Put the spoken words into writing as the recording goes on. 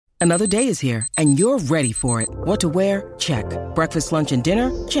Another day is here, and you're ready for it. What to wear? Check. Breakfast, lunch, and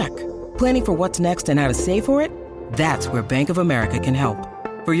dinner? Check. Planning for what's next and how to save for it? That's where Bank of America can help.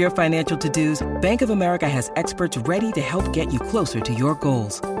 For your financial to-dos, Bank of America has experts ready to help get you closer to your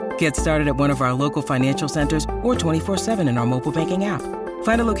goals. Get started at one of our local financial centers or 24/7 in our mobile banking app.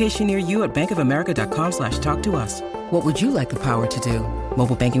 Find a location near you at bankofamerica.com/talktous. What would you like the power to do?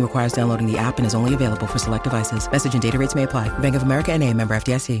 Mobile banking requires downloading the app and is only available for select devices. Message and data rates may apply. Bank of America NA, member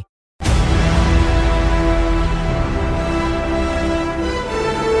FDIC.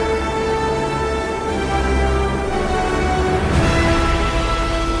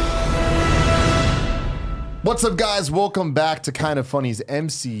 What's up, guys? Welcome back to Kind of Funny's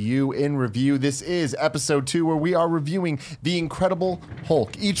MCU in Review. This is episode 2, where we are reviewing The Incredible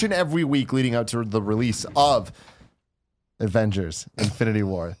Hulk each and every week leading up to the release of Avengers Infinity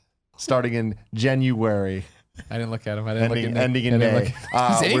War, starting in January. I didn't look at him. Ending in May.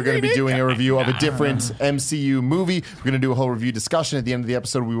 We're going to be doing a review of a different MCU movie. We're going to do a whole review discussion. At the end of the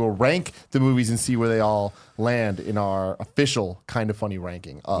episode, we will rank the movies and see where they all land in our official Kind of Funny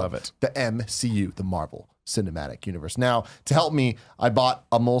ranking of the MCU, the Marvel Cinematic Universe. Now, to help me, I bought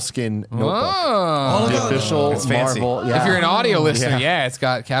a Moleskine notebook. Oh, the official Marvel. If you're an audio listener, it's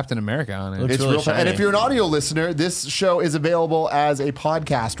got Captain America on it. It's really real fun. And if you're an audio listener, this show is available as a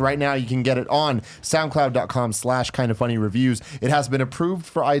podcast. Right now, you can get it on soundcloud.com/kindoffunnyreviews. It has been approved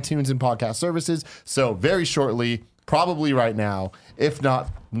for iTunes and podcast services. So very shortly, probably right now, if not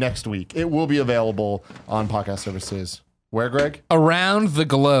next week, it will be available on podcast services. Where, Greg? Around the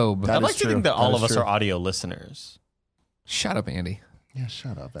globe. I'd like to think that all of us are audio listeners. Shut up, Andy. Yeah,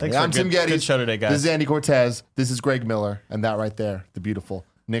 shut up. Thanks I'm Tim Geddes. Good show today, guys. This is Andy Cortez. This is Greg Miller. And that right there, the beautiful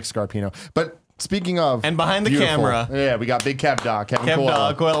Nick Scarpino. But speaking of... And behind the beautiful, camera. Yeah, we got Big Kev Dog, Kevin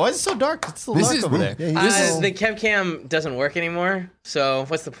Dog. Why is it so dark? It's so dark over there. Yeah, The Kev Cam doesn't work anymore, so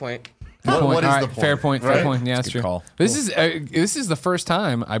what's the point? What is the point? Fair point. Right? Fair point. Yeah, that's true. Call. This is the first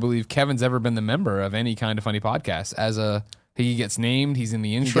time I believe Kevin's ever been the member of any Kind of Funny podcast. He gets named. He's in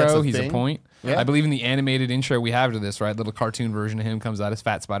the intro. He's a point. Yeah. I believe in the animated intro we have to this, right? Little cartoon version of him comes out as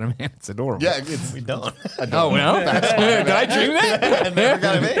Fat Spider-Man. It's adorable. Yeah, we don't. Oh, no? Did I dream that? Never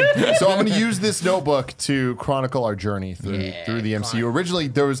got it made. So I'm going to use this notebook to chronicle our journey through the MCU. Originally,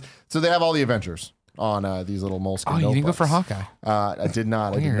 they have all the Avengers on these little Moleskine notebooks. You didn't go for Hawkeye. I did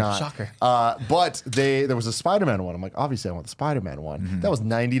not. Weird. I did not. Shocker. But there was a Spider-Man one. I'm like, obviously, I want the Spider-Man one. Mm-hmm. That was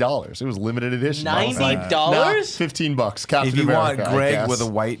 $90. It was limited edition. $90? $15. Captain If you America, want Greg with a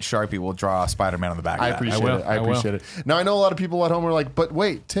white Sharpie, we'll draw Spider-Man on the back of I that. appreciate it. I appreciate it. Now, I know a lot of people at home are like, but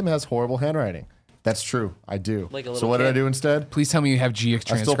wait, Tim has horrible handwriting. That's true. I do. Like a little so what did I kid. do instead? Please tell me you have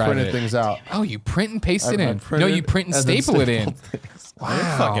GX I still transcribed printed it. things out. Oh, you print and paste it I in. printed No, you print and and then staple it in. stapled things. Wow. You're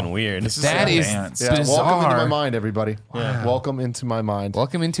fucking weird. That is advanced. Yeah, bizarre. welcome into my mind, everybody. Yeah. Welcome into my mind.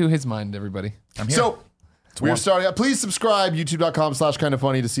 Welcome into his mind, everybody. I'm here. So we're starting out. Please subscribe,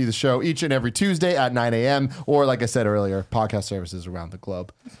 youtube.com/kindoffunny to see the show each and every Tuesday at 9 a.m. Or, like I said earlier, podcast services around the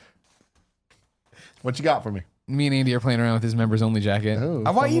globe. What you got for me? Me and Andy are playing around with his members only jacket. Oh,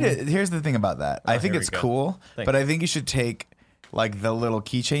 I want you to. Here's the thing about that. I think here it's we go. cool, Thanks. but I think you should take like the little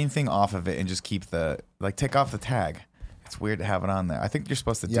keychain thing off of it and just keep take off the tag. It's weird to have it on there. I think you're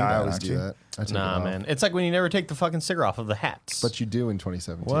supposed to do that. I always aren't do you? that. I take it Nah, off. man. It's like when you never take the fucking sticker off of the hats. But you do in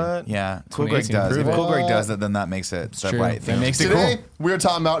 2017. what? Yeah, Cool Greg 2018 does. If prove Cool Greg it. does it, then that makes it the true. right That thing. makes it Today, cool. we're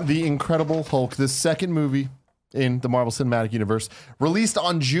talking about The Incredible Hulk, the second movie in the Marvel Cinematic Universe, released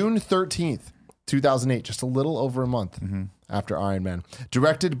on June 13th, 2008, just a little over a month after Iron Man.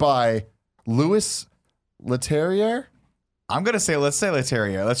 Directed by Louis Leterrier. I'm gonna say, let's say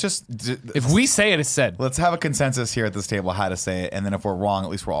Leterrier. Let's just If we say it, it's said. let's have a consensus here at this table how to say it, and then if we're wrong, at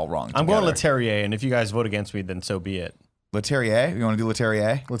least we're all wrong. I'm going together. Leterrier, and if you guys vote against me, then so be it. Leterrier. You want to do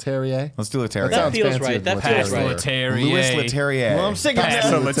Leterrier? Leterrier. Let's do Leterrier. That Sounds feels fancy right. with That feels Leterrier. right. Louis Leterrier. Well, I'm sick of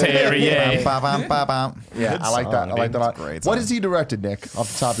Pass the that. Leterrier. Ba-bam. Yeah, I like that. I like that a lot. Great What song. has he directed, Nick?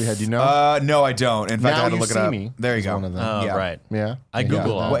 Off the top of your head, do you know? No, I don't. In fact, Now I had to You look it See up. Me There you is go. one of them. Oh, Yeah. right. Yeah. I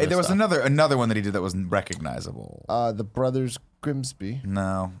Google all Wait, this there was stuff. another one that he did that wasn't recognizable. The Brothers Grimsby.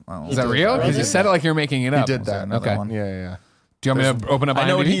 No. Oh. Is that real? Because you said it like you're making it He up. did that. another Okay. one? Yeah. Do you want me to open up I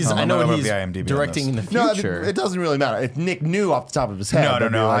know what IMDb? he's. I I'm know gonna what look he's up the IMDb on directing in the No, future. it doesn't really matter. If Nick knew off the top of his head, No, I'd be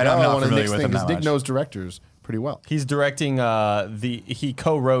no, like, I'm not one of familiar Nick's with him things, that Nick much. knows directors pretty well. He's directing he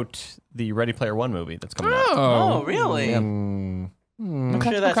co-wrote the Ready Player One movie that's coming out. Oh, really? I'm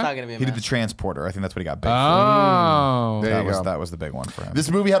Okay, sure that's okay. not going to be a He did mess. the Transporter. I think that's what he got big for. Oh. There you go. That was the big one for him. This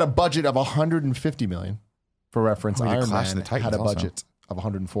movie had a budget of $150 million. For reference, Oh, he did Iron Clash Man of the Titans had a also. budget of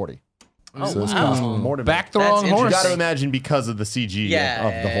 $140. Oh, So this wow. cost more to Back the That's wrong You horse. got to imagine because of the CG Yeah,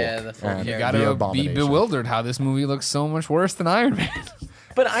 of the Hulk. yeah, the full and character. You the got to be abomination. bewildered how this movie looks so much worse than Iron Man.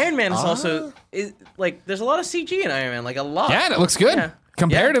 But Iron Man is also like there's a lot of CG in Iron Man, like a lot. Yeah, and it looks good. Yeah.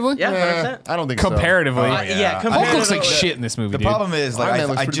 Comparatively. Yeah, 100%. I don't think comparatively. Hulk looks like so. shit in this movie. The problem is, like, Iron Man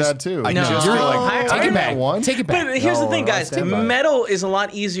looks pretty bad too. I just You're feel like take it back. One? Take it back. But here's the thing, No, I guys. stand by it. Metal is a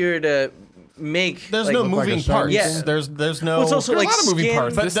lot easier to make. There's like, no look like moving a shiny parts. Yeah. There's no. Well, it's also There are a like lot of moving skin.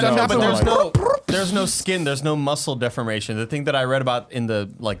 parts. But, This th- stuff no, happens but there's no skin. There's no muscle deformation. The thing that I read about in the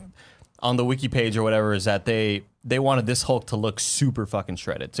on the wiki page or whatever is that they wanted this Hulk to look super fucking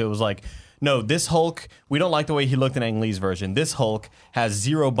shredded. So it was like, no, this Hulk, we don't like the way he looked in Ang Lee's version. This Hulk has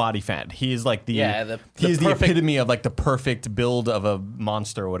zero body fat. He is like the epitome of like the perfect build of a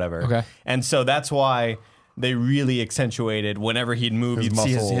monster or whatever. Okay. And so that's why they really accentuated whenever he'd move, His you'd see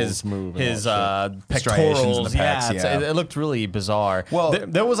his muscles move and his all pectorals. in the pecs, yeah. It looked really bizarre. Well-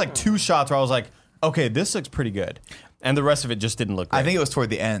 there was like 2 shots where I was like, okay, this looks pretty good. And the rest of it just didn't look good. I think it was toward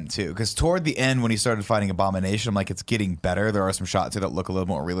the end too, because toward the end when he started fighting Abomination, I'm like, it's getting better. There are some shots here that look a little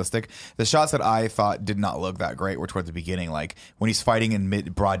more realistic. The shots that I thought did not look that great were toward the beginning, like when he's fighting in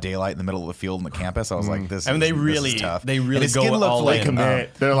broad daylight in the middle of the field on the campus. I was like, this. I mean, this they really is tough. they And really his skin go looked all like in.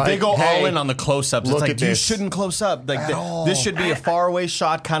 They're like, They go hey, all in on the close-ups. It's look like at you this. shouldn't close up. Like this should be a far away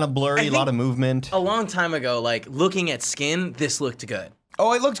shot, kind of blurry, a lot of movement. A long time ago, like looking at skin, this looked good.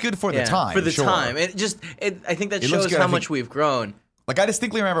 Oh, it looked good for the time. For the sure. time, I think that It looks shows good. how I think- much we've grown. Like, I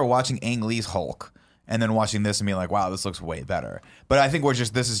distinctly remember watching Ang Lee's Hulk and then watching this and being like, wow, this looks way better. But I think we're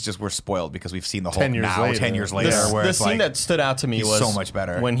spoiled because we've seen the Hulk 10 years now, later. 10 years later. The where it's scene like, that stood out to me he's was so much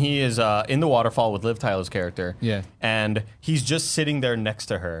better. when he is in the waterfall with Liv Tyler's character. Yeah. And he's just sitting there next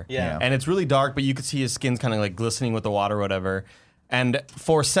to her. Yeah. And it's really dark, but you could see his skin's kind of like glistening with the water or whatever. And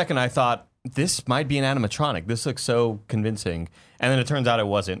for a second, I thought, this might be an animatronic. This looks so convincing. And then it turns out it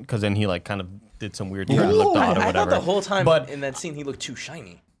wasn't, because then he like kind of did some weird turn, looked odd or I whatever. thought the whole time But in that scene he looked too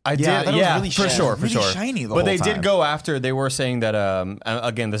shiny. I did, Yeah, I thought it was really for shiny. sure, for Really sure. shiny the but whole they time. did go after. They were saying that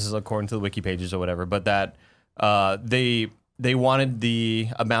again, this is according to the wiki pages or whatever, but that they wanted the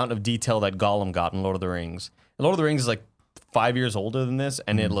amount of detail that Gollum got in Lord of the Rings. And Lord of the Rings is like 5 years older than this,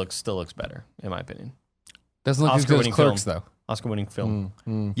 and it still looks better, in my opinion. Doesn't look as good as Oscar-winning Clerks, film. though. Oscar-winning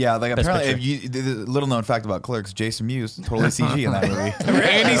film. Yeah, like Best apparently, picture. the little known fact about Clerks, Jason Mewes, totally CG in that movie.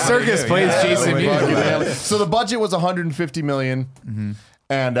 Andy Serkis plays Jason Mewes. So the budget was 150 million,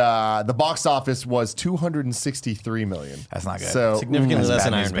 and the box office was 263 million. That's not good. So Significantly less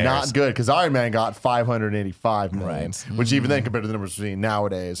than bad Iron news Man. bears. not good because Iron Man got 585 million, Right. which even then compared to the numbers we're seeing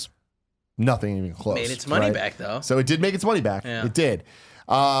nowadays, nothing even close. Made its money right? back though. So it did make its money back. Yeah. It did.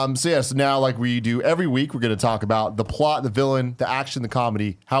 So now like we do every week, we're going to talk about the plot, the villain, the action, the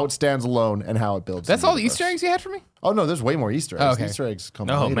comedy, how it stands alone, and how it builds. That's all the universe. Easter eggs you had for me? Oh no, there's way more Easter eggs. Oh, okay. The Easter eggs come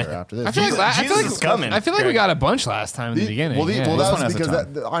Oh, later man. after this. I feel Jesus is coming. I feel like we got a bunch last time in the beginning. Well, Yeah. well, This that one was has a because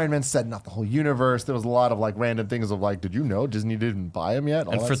ton. the Iron Man set not the whole universe. There was a lot of like random things of like, did you know Disney didn't buy him yet?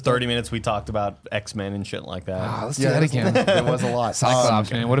 All And that for stuff. 30 minutes, we talked about X-Men and shit like that. Let's do that again. There was a lot. Cyclops,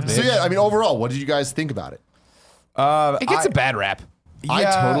 man. What a bitch. So yeah, I mean, overall, what did you guys think about it? It gets a bad rap. I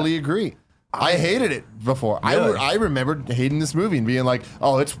Yeah. totally agree. I hated it before. Really? I remembered hating this movie and being like,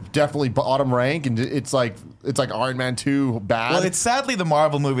 "Oh, it's definitely bottom rank," and it's like Iron Man 2 bad. Well, it's sadly the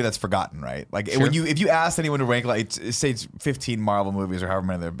Marvel movie that's forgotten, right? Like when if you asked anyone to rank, like say it's 15 Marvel movies or however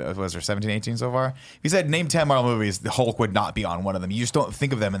many there was, there 17, 18 so far. If you said name 10 Marvel movies, the Hulk would not be on one of them. You just don't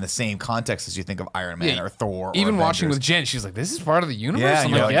think of them in the same context as you think of Iron Man or Thor. Even or watching Avengers. with Jen, she's like, "This is part of the universe." Yeah, I'm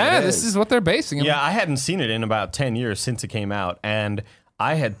you're like, like, "Yeah, it this is." is what they're basing it." Yeah, I hadn't seen it in about 10 years since it came out, and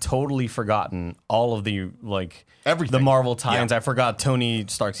I had totally forgotten all of the Everything. the Marvel tie-ins. I forgot Tony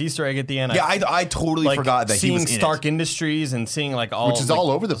Stark's Easter egg at the end. Yeah, I totally forgot that he seeing was in Stark it. Industries and seeing like all Which is like, all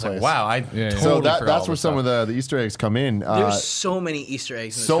over the I was like, place. wow, I yeah. totally so forgot that's all where this some stuff. of the Easter eggs come in. There's so many Easter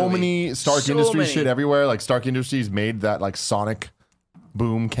eggs. In this So movie. many Stark So Industries many. shit everywhere. Like Stark Industries made that like Sonic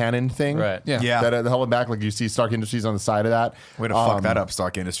boom cannon thing. Right. Yeah. Yeah. That held it back. Like you see Stark Industries on the side of that. Way to fuck that up,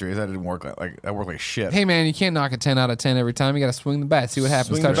 Stark Industries. That didn't work like that worked like shit. Hey man, you can't knock a 10 out of 10 every time. You got to swing the bat, see what happens.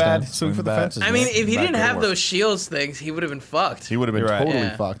 Swing the Touchdown. bat, swing for the bat. fences. I mean, man. if he Back didn't door have work. those shields things, he would have been fucked. He would have been You're right. totally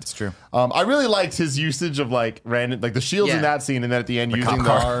Yeah. fucked. It's true. I really liked his usage of like random, like the shields in Yeah. that scene, and then at the end using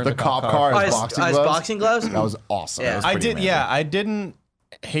cop car, the cop car as boxing gloves. boxing gloves. That was awesome. Yeah. That was I pretty did. amazing. Yeah, I didn't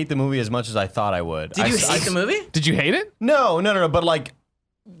hate the movie as much as I thought I would. Did you hate the movie? Did you hate it? No. But like,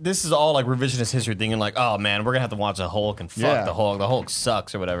 this is all like revisionist history thinking like, oh man, we're gonna have to watch the Hulk and fuck Yeah. the Hulk. The Hulk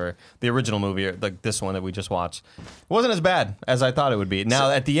sucks or whatever. The original movie, or like this one that we just watched, wasn't as bad as I thought it would be.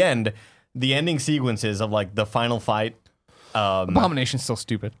 Now at the end, the ending sequences of like the final fight. Abomination's still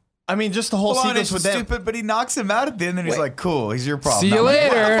stupid. I mean, just the whole Well, sequence it's with them. stupid, but he knocks him out at the end, and he's like, "Cool, he's your problem." See you Now I'm like,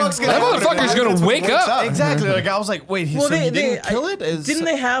 later. what the fuck's gonna That happen? motherfucker's gonna That's what wake wakes up. Exactly. Like I was like, wait, so he didn't kill it? Didn't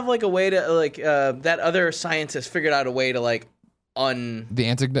they have like a way to like that other scientist figured out a way to like the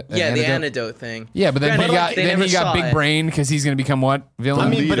antidote. the antidote thing. Yeah, but then Granted, he got big brain because he's going to become what villain? I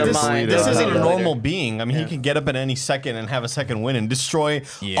mean, but this isn't a leader. normal being. I mean, he can get up at any second and have a second win and destroy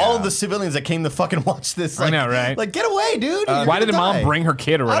all of the civilians that came to fucking watch this. Like, I know, right? Like, get away, dude. Why did the mom bring her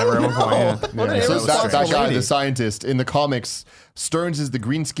kid or whatever? At one point? Yeah. So that guy, the scientist in the comics, Stearns is the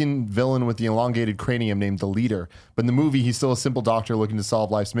green-skinned villain with the elongated cranium named the Leader. But in the movie, he's still a simple doctor looking to solve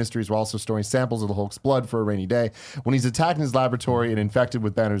life's mysteries while also storing samples of the Hulk's blood for a rainy day. When he's attacked in his laboratory and infected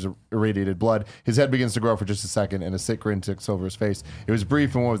with Banner's irradiated blood, his head begins to grow for just a second, and a sick grin takes over his face. It was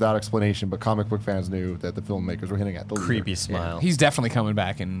brief and without explanation, but comic book fans knew that the filmmakers were hinting at the creepy Leader. smile. He's definitely coming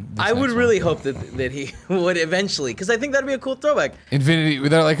back. I would really hope that he would eventually, because I think that'd be a cool throwback. Infinity.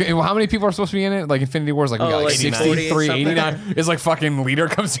 They're like, how many people are supposed to be in it? Like Infinity War's like, we got like 63, 89. It's like fucking Leader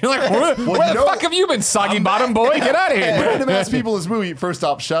comes in like, where the fuck have you been, soggy bottom boy? Get out of here. Random ass people in this movie. First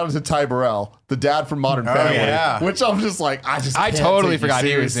off, shout out to Ty Burrell, the dad from Modern Family, which I'm just like, I totally take forgot you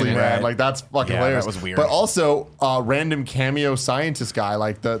he was in seriously, it. man. Right. Like that's fucking hilarious. That was weird. But also, random cameo scientist guy,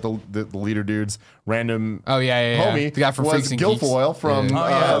 like the Leader dude's random homie, the guy from was Freaks and Guilfoyle from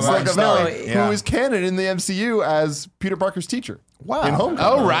Silicon Valley, Yeah. who is canon in the MCU as Peter Parker's teacher. Wow. In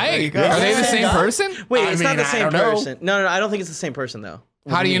Homecoming. Oh, right. Are they the same person? Wait, it's not the same don't know. person. No, I don't think it's the same person though.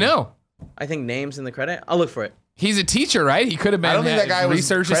 How do you know? I think names in the credit. I'll look for it. He's a teacher, right? He could have been I don't think that guy was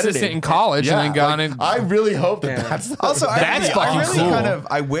research credited. assistant in college and then gone and. I really hope that that's Also, That's I fucking really cool. kind of,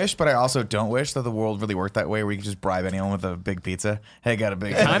 I wish, but I also don't wish that the world really worked that way, where you could just bribe anyone with a big pizza. Hey, got a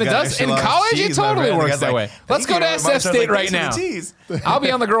big. Kind of does. In college, it totally works that way. Let's go to SF State right now. I'll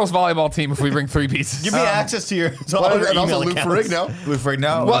be on the girls' volleyball team if we bring 3 pizzas. Give me access to your and also Lou Ferrigno. Lou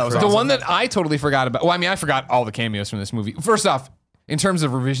Ferrigno. Well, the one that I totally forgot about. Well, I mean, I forgot all the cameos from this movie. First off, in terms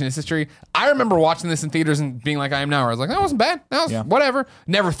of revisionist history, I remember watching this in theaters and being like I am now, where I was like, that wasn't bad. That was whatever.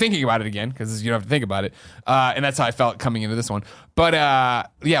 Never thinking about it again, because you don't have to think about it. And that's how I felt coming into this one. But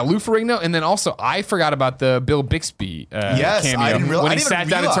Lou Ferrigno, and then also I forgot about the Bill Bixby cameo. I didn't when he sat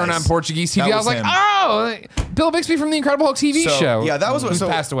down and turned on Portuguese TV, I was like, oh, Bill Bixby from the Incredible Hulk TV show. Yeah, that was what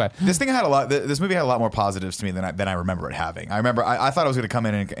passed away. This thing had a lot. This movie had a lot more positives to me than I remember it having. I remember I thought I was going to come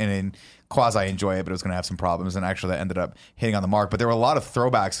in and quasi enjoy it, but it was going to have some problems, and actually that ended up hitting on the mark. But there were a lot of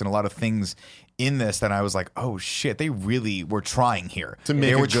throwbacks and a lot of things in this that I was like, oh shit, they really were trying here.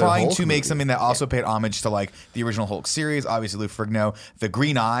 They were trying to make something that also paid homage to like the original Hulk series. Obviously, Lou Ferrigno, the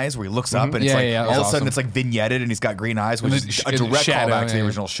green eyes, where he looks up and it's like all of a sudden it's like vignetted and he's got green eyes, which is a direct callback to the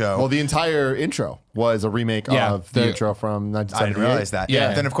original show. Well, the entire intro was a remake of the intro from 1978. I didn't realize that.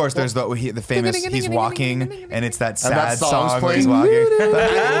 Yeah. Then of course there's the famous he's walking and it's that sad that song's song where he's playing. walking.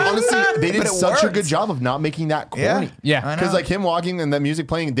 Honestly, they did But it such a worked. good job of not making that corny. Yeah. Because like him walking and that music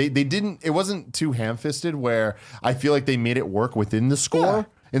playing, they didn't. It wasn't too ham-fisted. Where I feel like they made it work within the score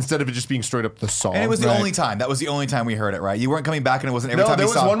instead of it just being straight up the song. And it was the only time. That was the only time we heard it, right? You weren't coming back and it wasn't every time there you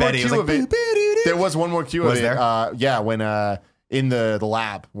was saw one more Betty. It cue was like, of it. There was one more cue of Was it. there? When in the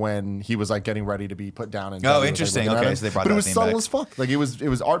lab when he was like getting ready to be put down. And Oh, Betty was, interesting. Like, Okay, so they brought but that it was theme subtle back. as fuck. Like it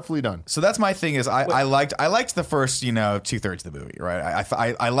was artfully done. So that's my thing is I liked the first 2/3 of the movie, right?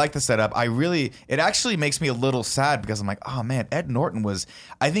 I like the setup. It actually makes me a little sad because I'm like, oh man, Ed Norton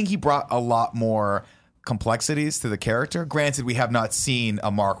I think he brought a lot more complexities to the character. Granted, we have not seen a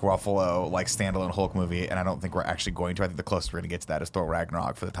Mark Ruffalo like standalone Hulk movie, and I don't think we're actually going to. I think the closest we're going to get to that is Thor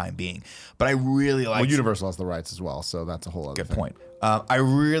Ragnarok for the time being. But I really like. Well, Universal has the rights as well, so that's a whole other Good thing. point. I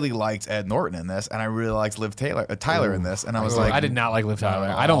really liked Ed Norton in this, and I really liked Liv Tyler in this, and I was like, I did not like Liv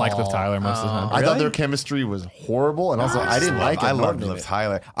Tyler. I don't like Liv Tyler most of the time. I thought their chemistry was horrible, and also I didn't like Ed I Norton loved in Liv it.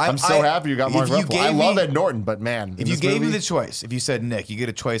 Tyler. I'm so happy you got Mark if you Ruffalo. I gave love me- Ed Norton, but man, If you gave me the choice, if you said, Nick, you get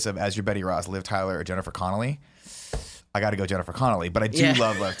a choice of as your Betty Ross, Liv Tyler or Jennifer Connelly, I got to go Jennifer Connelly, but I do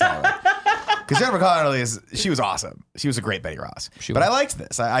love Liv Tyler. Because Jennifer Connelly she was awesome. She was a great Betty Ross. But I liked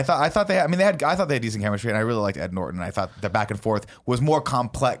this. I thought they had decent chemistry, and I really liked Ed Norton. I thought the back and forth was more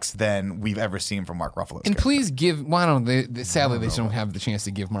complex than we've ever seen from Mark Ruffalo. And please give. Well, I don't know. Sadly, they don't have the chance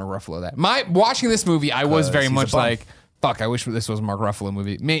to give Mark Ruffalo that. Watching this movie, I was very much like, fuck, I wish this was a Mark Ruffalo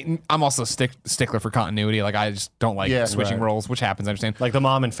movie. I'm also a stickler for continuity. Like, I just don't like switching roles, which happens, I understand. Like the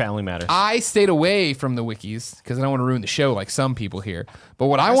mom in Family Matters. I stayed away from the wikis because I don't want to ruin the show like some people here. But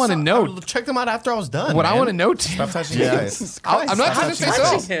what I want to know... Check them out after I was done. What I want to know... Stop touching his guys. I'm not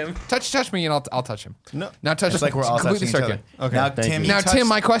touching him. Touch me and I'll touch him. No. Now touch Just like we're all touching each other. Okay. Now, Thank Tim, you. you Now, touch Tim,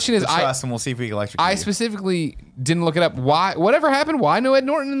 my question is... the trust, and we'll see if we can electrocute I you. specifically didn't look it up. Why? Whatever happened? Why no Ed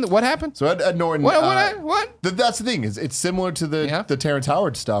Norton? What happened? So Ed Norton. What? That's the thing. It's similar to the Terrence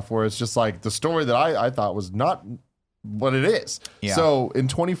Howard stuff, where it's just like the story that I thought was not what it is. Yeah. So in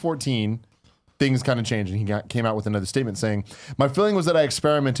 2014, things kind of changed, and he came out with another statement saying, "My feeling was that I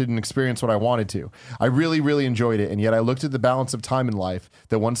experimented and experienced what I wanted to. I really, really enjoyed it, and yet I looked at the balance of time in life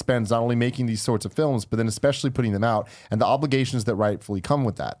that one spends not only making these sorts of films, but then especially putting them out, and the obligations that rightfully come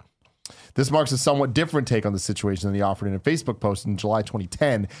with that. This marks a somewhat different take on the situation than he offered in a Facebook post in July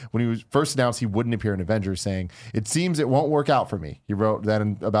 2010 when he was first announced he wouldn't appear in Avengers, saying, 'It seems it won't work out for me.' He wrote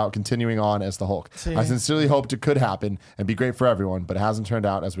then about continuing on as the Hulk. I sincerely hoped it could happen and be great for everyone, but it hasn't turned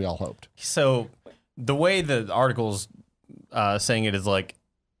out as we all hoped." So the way the article's saying it is like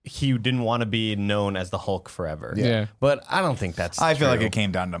he didn't want to be known as the Hulk forever. Yeah. But I don't think that's I feel true. like it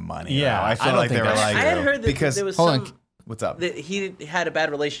came down to money. Yeah, though. I feel I don't like they think were that's like, I had heard that because there was Hold some on. what's up? that he had a bad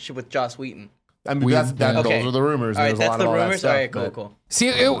relationship with Joss Whedon. I mean, Yeah. those Okay. are the rumors. All and right, there's a that's lot the of all that rumors. stuff, All right, cool, but- cool.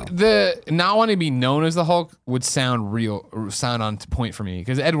 See, the not wanting to be known as the Hulk would sound real, sound on point for me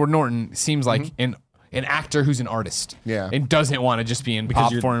because Edward Norton seems like an actor who's an artist, Yeah. and doesn't want to just be in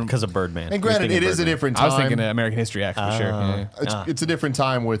pop form. Because of Birdman. And granted, it is a different time. I was thinking American History X for sure. Yeah. It's a different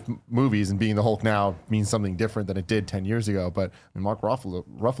time with movies, and being the Hulk now means something different than it did 10 years ago. But I mean, Mark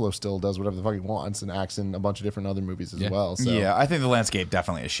Ruffalo still does whatever the fuck he wants and acts in a bunch of different other movies as well. So. Yeah, I think the landscape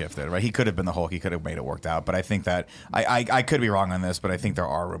definitely has shifted, right? He could have been the Hulk. He could have made it worked out. But I think that, I could be wrong on this, but I think there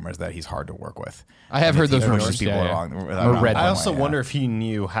are rumors that he's hard to work with. I have heard those He pushes rumors. people Yeah, yeah. along- Or around read the I way, also yeah. wonder if he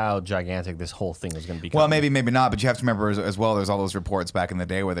knew how gigantic this whole thing was going to become. Well, maybe not, but you have to remember as well, there's all those reports back in the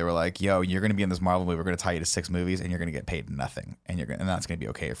day where they were like, yo, you're going to be in this Marvel movie, we're going to tie you to 6 movies, and you're going to get paid nothing, and that's going to be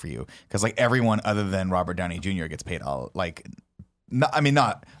okay for you. Because like everyone other than Robert Downey Jr. gets paid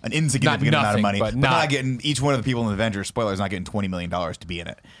not an insignificant amount of nothing, money, but but not getting, each one of the people in the Avengers, spoilers, not getting $20 million to be in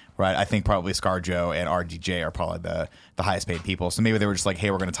it. Right, I think probably ScarJo and RDJ are probably the highest paid people. So maybe they were just like, hey,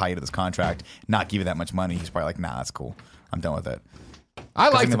 we're going to tie you to this contract, not give you that much money. He's probably like, nah, that's cool. I'm done with it. I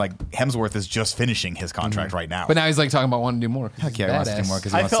like like Hemsworth is just finishing his contract right now. but now he's like talking about wanting to do more. Heck yeah, he wants to do more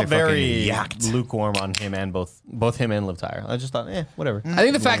because he I wants felt to fucking very yacked. lukewarm on him and both him and Liv Tyler. I just thought, whatever. I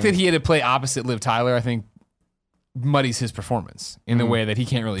think the fact that he had to play opposite Liv Tyler, I think, muddies his performance in the way that he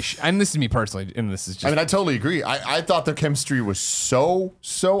can't really. And this is me personally, and this is just. I mean, I totally agree. I thought their chemistry was so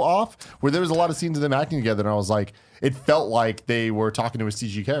off, where there was a lot of scenes of them acting together, and I was like, it felt like they were talking to a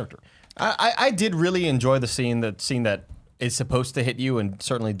CG character. I did really enjoy the scene that is supposed to hit you, and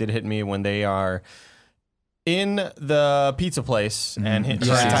certainly did hit me when they are in the pizza place and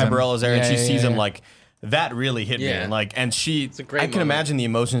Ty Burrell is there, and she sees him like. That really hit me, Yeah. and I a can great moment. imagine the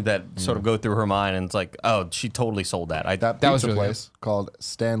emotions that sort of go through her mind, and it's like, oh, she totally sold that. That That was pizza really place called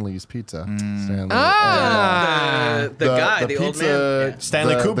Stanley's Pizza. Stanley. The guy, the old man. Yeah.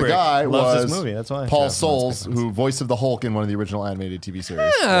 Stanley the Kubrick guy loves was this movie. That's why Paul Yeah. Souls, who voice of the Hulk in one of the original animated TV series.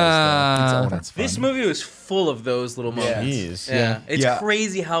 was the Ah. pizza owner. This movie was full of those little moments. Jeez. Yeah. It's Yeah.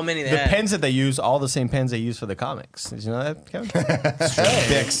 crazy how many they The had. pens that they use, all the same pens they use for the comics. Did you know that, Kevin?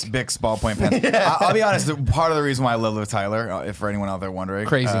 Bix ballpoint pen. I'll be honest. Part of the reason why I love Liv Tyler, if for anyone out there wondering,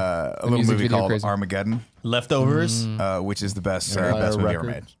 Crazy. a The little music movie video called crazy. Armageddon, Leftovers. which is the best Empire movie ever Records.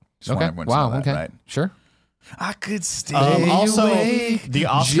 made. Just want Okay. everyone to Wow. know that, Okay. right? Sure. I could stay Also, awake the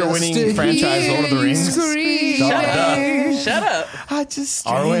Oscar-winning Just to franchise Lord of the hear Rings. you Shut up. I just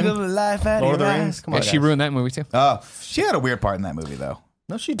stayed Arwen, alive at Lord of the your Rings. eyes. Come Yeah, on, she guys. ruined that movie too. Oh, she had a weird part in that movie, though.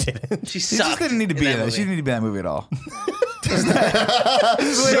 No, she didn't. She She sucked. just didn't need to be in that. movie. She didn't need to be in that movie at all. So much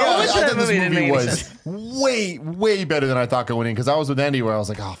of that this movie didn't make any was sense. way better than I thought going in, because I was with Andy where I was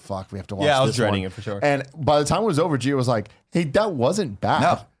like, oh fuck, we have to watch Yeah, I was this dreading one. it for sure. And by the time it was over, Gia was like, hey, that wasn't bad.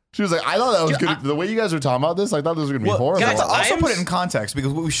 No. She was like, I thought that was good. The way you guys were talking about this, I thought this was going to be Well, horrible. guys, Also I am put it in context,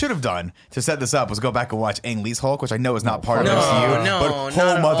 because what we should have done to set this up was go back and watch Ang Lee's Hulk, which I know is not part No, of MCU. no, but not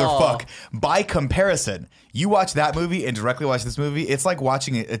oh at all. motherfuck! By comparison, you watch that movie and directly watch this movie, it's like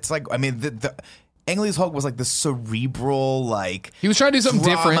watching it. It's like, I mean, the Ang Lee's Hulk was like the cerebral, like He was trying to do something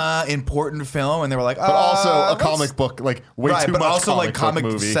different. drama, important film, and they were like, but also a let's- comic book, like way right, too but much also like comic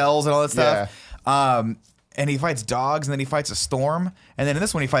book movie. cells and all that stuff. And he fights dogs, and then he fights a storm, and then in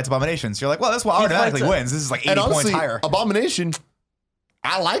this one he fights Abomination. So you're like, well, this one automatically fights a- wins. This is like 80 And points honestly, higher. Abomination,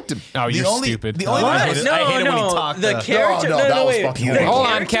 I liked him. Oh, you're stupid. The only I reason hate it. No, I hate it when he no, talked, the uh, character. No, No, that was wait. fucking The beautiful. Hold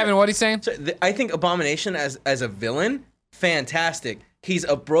on, character- Kevin. What are you saying? So I think Abomination as a villain, fantastic. He's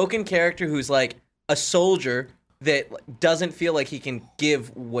a broken character who's like a soldier that doesn't feel like he can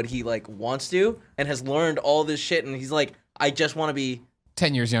give what he like wants to, and has learned all this shit, and he's like, I just want to be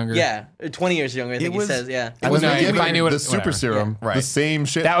 10 years younger. 20 years younger. I think he was- says, yeah. It was no, like if I knew it- the super whatever. serum, Yeah. Right. the same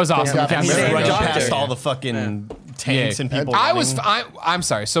shit. That was from awesome. Captain Captain He's America. America. running Doctor. past all the fucking tanks and people. I was. running. I'm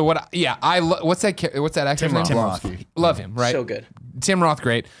sorry. So what? Yeah. What's that? What's that actor's Tim name? Roth. Blonsky. Love him. Right. So good. Tim Roth,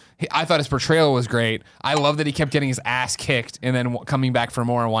 great. I thought his portrayal was great. I love that he kept getting his ass kicked and then coming back for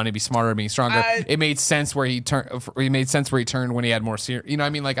more and wanting to be smarter and being stronger. It made sense where he turned. It made sense where he turned when he had more serious. You know what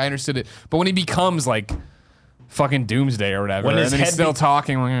I mean? Like I understood it, but when he becomes like fucking Doomsday or whatever, When and his then he's head still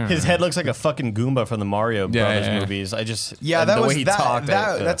talking. Like, His head looks like a fucking Goomba from the Mario Brothers movies. I just that the was way he talked.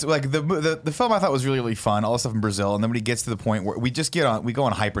 That's like the film I thought was really fun. All the stuff in Brazil, and then when he gets to the point where we go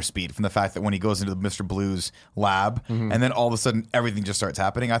on hyperspeed from the fact that when he goes into the Mr. Blue's lab, and then all of a sudden everything just starts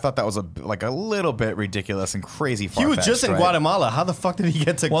happening. I thought that was a little bit ridiculous and crazy. He was just in Guatemala. How the fuck did he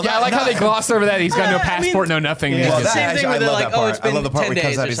get to? Well, I like how they gloss over that. He's got no passport, no nothing. Yeah. Well, Same thing where they're like, oh, it's been I love the part 10 where he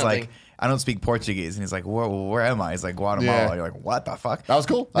comes days out. or He's something. like, I don't speak Portuguese, and he's like, where am I? He's like, Guatemala. Yeah. You're like, what the fuck? That was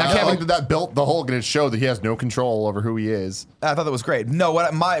cool. I like that built the Hulk and it showed that he has no control over who he is. I thought that was great. No,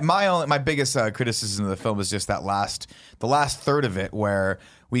 what my biggest criticism of the film is just the last third of it, where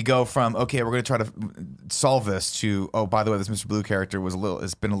we go from okay, we're going to try to solve this to by the way, this Mr. Blue character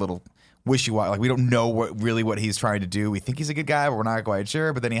has been a little wishy-washy. Like we don't know what he's trying to do. We think he's a good guy, but we're not quite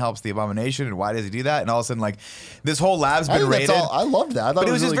sure. But then he helps the Abomination, and why does he do that? And all of a sudden, like this whole lab's been raided. I loved that. I thought But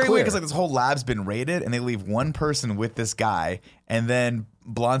it was just really very clear. weird because like this whole lab's been raided, and they leave one person with this guy, and then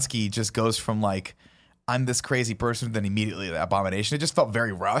Blonsky just goes from like, I'm this crazy person, then immediately the Abomination. It just felt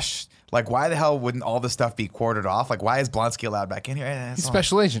very rushed. Like, why the hell wouldn't all this stuff be quartered off? Like, why is Blonsky allowed back in here? He's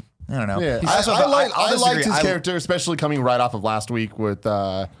special agent. I don't know. Yeah. I liked his character, especially coming right off of last week with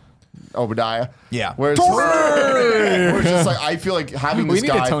Obadiah. Yeah. Where it's just like, I feel like having this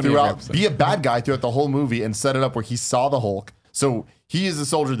guy be a bad guy throughout the whole movie and set it up where he saw the Hulk. So he is a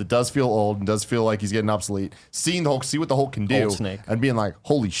soldier that does feel old and does feel like he's getting obsolete. Seeing the Hulk, see what the Hulk can do, Old Snake. and being like,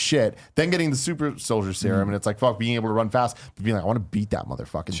 holy shit. Then getting the super soldier serum, and it's like, fuck, being able to run fast, but being like, I want to beat that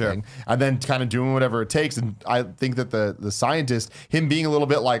motherfucking thing. And then kind of doing whatever it takes. And I think that the scientist, him being a little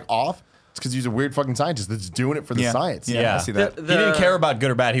bit like off, it's because he's a weird fucking scientist that's doing it for the science. Yeah, I see that. He didn't care about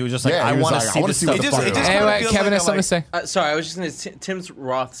good or bad. He was just like, Yeah, I he was want to like, I see wanna this see stuff. what the fuck it just Anyway, feels Kevin like has a, something to say. Sorry, I was just going to Tim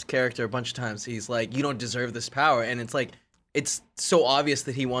Roth's character a bunch of times. He's like, you don't deserve this power. And it's like, it's so obvious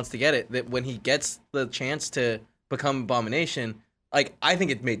that he wants to get it that when he gets the chance to become Abomination, like, I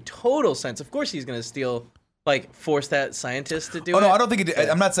think it made total sense. Of course he's going to steal, like, force that scientist to do it. Oh no, I don't think it.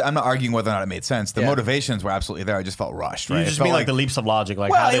 I'm not arguing whether or not it made sense. The motivations were absolutely there. I just felt rushed. Right? You just mean like the leaps of logic.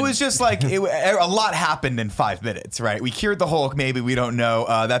 Like, well, it was just like a lot happened in 5 minutes, right? We cured the Hulk, maybe we don't know.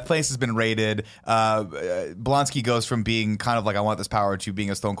 That place has been raided. Blonsky goes from being kind of like I want this power to being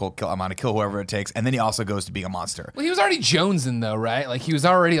a stone cold kill. I'm gonna kill whoever it takes, and then he also goes to being a monster. Well, he was already jonesing though, right? Like he was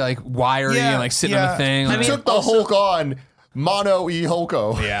already like wiry and like sitting on the thing. He Like, took the Hulk on Mono E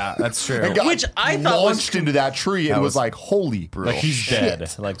Hulko. Yeah, that's true. And got Which I thought launched into that tree and was like, holy like he's shit.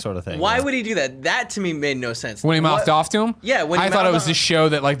 dead, like sort of thing. Why would he do that? That to me made no sense. when he mouthed off to him? Yeah, when he I thought it mouthed was off- to show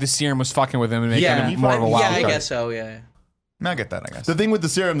that like the serum was fucking with him and making him more of a wild Yeah, I card. guess so, yeah. I get that, I guess. The thing with the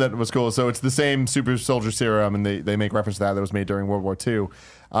serum that was cool, so it's the same super soldier serum, and they make reference to that was made during World War II.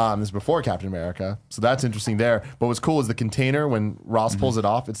 This is before Captain America, so that's interesting there. But what's cool is the container, when Ross pulls it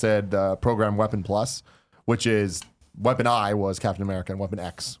off, it said Program Weapon Plus, which is Weapon I was Captain America, and Weapon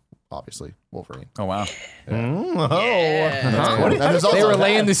X, obviously, Wolverine. Oh, wow. And there's They also- were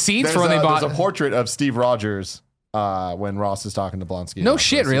laying the seeds for when they bought. There's a portrait of Steve Rogers when Ross is talking to Blonsky. No about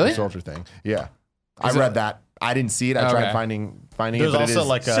shit, the Super really? Soldier thing. Yeah, I read that. I didn't see it. I tried finding There's it. But also it is,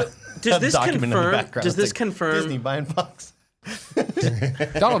 like a Does this document in the confirm? background. Does this It's like confirm? Disney buying Fox?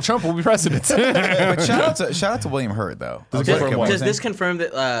 Donald Trump will be president. But shout out to William Hurt though. Does it confirm what? Does this confirm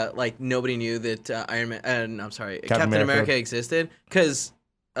that like nobody knew that Iron Man? I'm sorry, Captain America existed? Because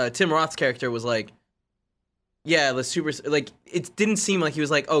Tim Roth's character was like, yeah, the super. Like it didn't seem like he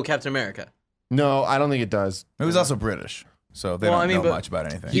was like, oh, Captain America. No, I don't think it does. It was also British, so they don't know but much about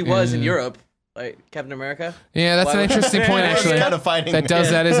anything. He was in Europe, like Captain America. Yeah, that's an interesting point, actually. Kind of fighting.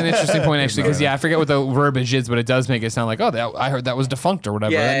 That is an interesting point, actually, because I forget what the verbiage is, but it does make it sound like, oh, I heard that was defunct or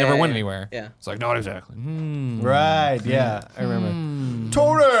whatever. Yeah, It never yeah, went yeah. anywhere. Yeah. It's like, not exactly. Right, yeah. I remember.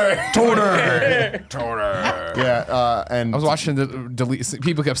 Toner. Toner. Yeah, and I was watching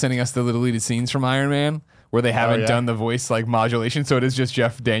people kept sending us the deleted scenes from Iron Man where they haven't done the voice like modulation, so it is just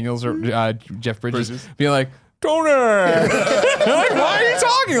Jeff Daniels or Jeff Bridges being like, Toner. Like, why are you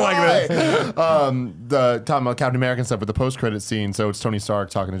talking like this? the talking about Captain America and stuff with the post-credit scene. So it's Tony Stark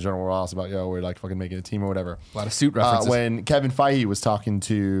talking to General Ross about, we're like fucking making a team or whatever. A lot of suit references. When Kevin Feige was talking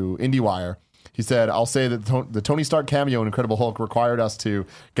to IndieWire, he said, I'll say that the Tony Stark cameo in Incredible Hulk required us to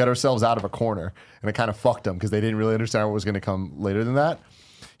get ourselves out of a corner. And it kind of fucked them because they didn't really understand what was going to come later than that.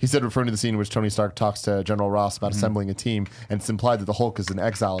 He said, referring to the scene in which Tony Stark talks to General Ross about assembling a team, and it's implied that the Hulk is in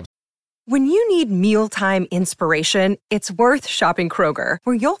exile. When you need mealtime inspiration, it's worth shopping Kroger,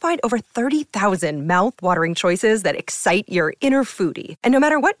 where you'll find over 30,000 mouth-watering choices that excite your inner foodie. And no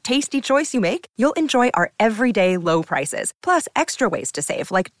matter what tasty choice you make, you'll enjoy our everyday low prices, plus extra ways to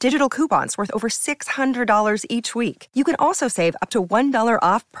save, like digital coupons worth over $600 each week. You can also save up to $1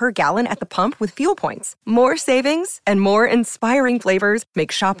 off per gallon at the pump with fuel points. More savings and more inspiring flavors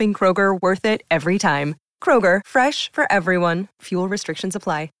make shopping Kroger worth it every time. Kroger, fresh for everyone. Fuel restrictions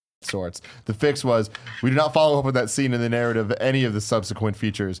apply. Sorts. The fix was we do not follow up with that scene in the narrative of any of the subsequent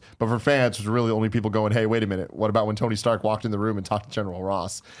features. But for fans, it was really only people going, hey, wait a minute. What about when Tony Stark walked in the room and talked to General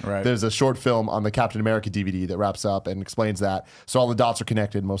Ross? Right. There's a short film on the Captain America DVD that wraps up and explains that. So all the dots are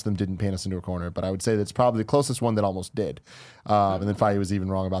connected. Most of them didn't paint us into a corner. But I would say that's probably the closest one that almost did. And then Feige was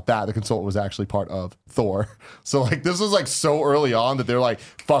even wrong about that. The consultant was actually part of Thor. So like this was like so early on that they're like,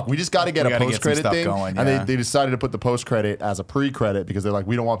 fuck, we just got to get a post-credit thing. Going, yeah. And they decided to put the post-credit as a pre-credit because they're like,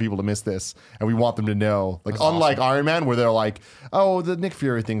 we don't want people to miss this. And we want them to know, like, unlike Iron Man, where they're like, oh, the Nick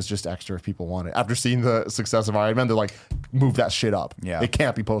Fury thing's just extra if people want it. After seeing the success of Iron Man, they're like, move that shit up. Yeah. It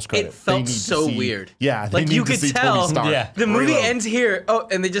can't be post-credit. It felt so weird. Yeah. Like, you could tell the movie Reload. ends here. Oh,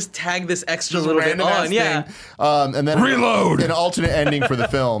 and they just tag this extra Just little bit random ass on. Yeah. thing. And then Reload! An alternate ending for the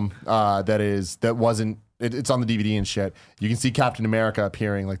film that wasn't. It's on the DVD and shit. You can see Captain America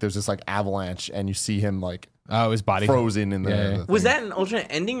appearing. Like there's this like avalanche, and you see him like his body frozen in the. Yeah. the Was thing. that an alternate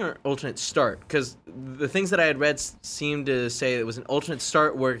ending or alternate start? Because the things that I had read seemed to say it was an alternate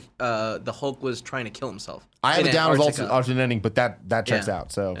start where the Hulk was trying to kill himself. I have in it down as Antarctica. alternate ending, but that checks Yeah.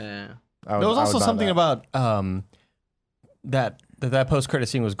 out. So Yeah. I would- There was I also would buy something that. about that post credit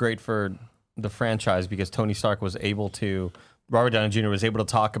scene was great for the franchise because Tony Stark was able to, Robert Downey Jr. was able to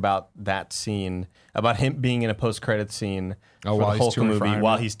talk about that scene, about him being in a post credit scene for while the he's Hulk touring for movie Iron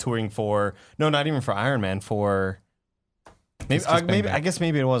while Man? he's touring for not even for Iron Man, for maybe Kiss Bang maybe Bang. I guess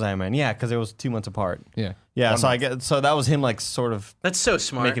maybe it was Iron Man, yeah, because it was 2 months apart. Yeah. Yeah, so I get that was him like sort of That's so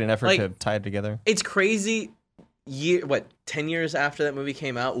smart. making an effort Like, to tie it together. It's crazy. 10 years after that movie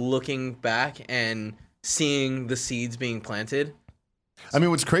came out, looking back and seeing the seeds being planted. I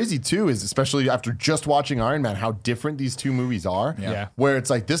mean, what's crazy too is, especially after just watching Iron Man, how different these two movies are. Yeah. Where it's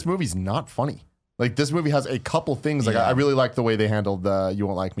like, this movie's not funny. Like, this movie has a couple things. Like, I really like the way they handled the "You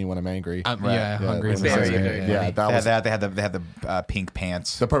Won't Like Me When I'm Angry." Yeah, hungry. when they Very, said- very, yeah, that was They had the pink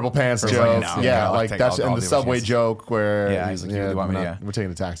pants. the purple pants Like, joke. no, yeah, I'll like take- that's I'll and do the what subway she has. joke where Yeah, he's like, you want me to- we're taking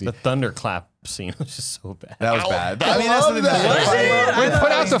a taxi. The thunderclap scene was just so bad. That was bad. I I mean, that's love the that. When he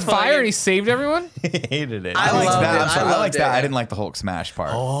put out the fire and he saved everyone? Hated it. I liked loved that. it. I'm sorry, I I liked loved that. it. I didn't like the Hulk smash part.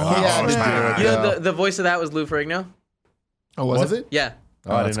 Yeah, Hulk smash. You know, the voice of that was Lou Ferrigno. Oh, was it? Yeah.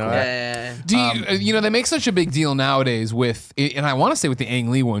 Oh, I didn't know that. Yeah. Do you, they make such a big deal nowadays with, and I want to say with the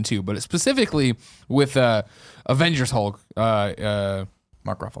Ang Lee one too, but specifically with Avengers Hulk,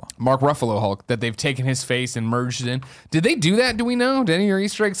 Mark Ruffalo. Mark Ruffalo Hulk, that they've taken his face and merged it in. Did they do that? Do we know? Did any of your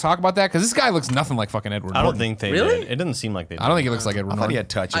Easter eggs talk about that? Because this guy looks nothing like fucking Edward I don't Norton. think they Really? did. It didn't seem like they did. I don't think he looks like Edward I thought Norton. he had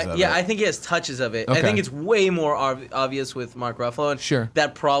touches of it. I think he has touches of it. I Okay. think it's way more obvious with Mark Ruffalo. And Sure.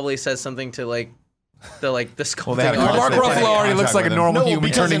 That probably says something to the sculpting. they had a artist. Mark They put a Ruffalo already contract looks like a with him. normal No, human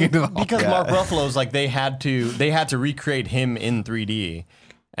because turning into the Hulk. because Mark Ruffalo's like they had to recreate him in 3D,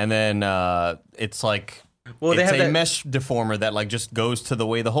 and then it's like Well, they it's have a that- mesh deformer that like just goes to the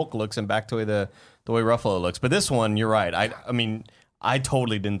way the Hulk looks and back to the way Ruffalo looks. But this one, you're right. I mean, I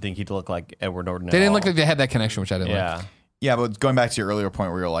totally didn't think he'd look like Edward Norton. They didn't look like they had that connection, which I didn't like. Yeah. Yeah, but going back to your earlier point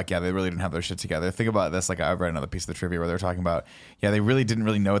where you're like, yeah, they really didn't have their shit together. Think about this. Like, I read another piece of the trivia where they're talking about, yeah, they really didn't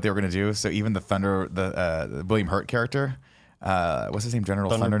really know what they were going to do. So even the William Hurt character, what's his name? General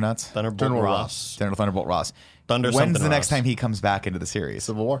Thundernuts? Thunderbolt Ross. General Thunderbolt Ross. Thunder When's something the next Ross. time he comes back into the series?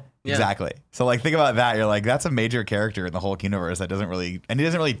 Civil War. Yeah. Exactly. So like, think about that. You're like, that's a major character in the Hulk universe that doesn't really, and he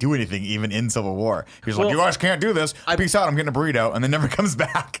doesn't really do anything even in Civil War. He's like, Well, you guys can't do this. Peace out. I'm getting a burrito, and then never comes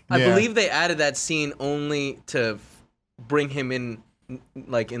back. I Yeah. believe they added that scene only to bring him in,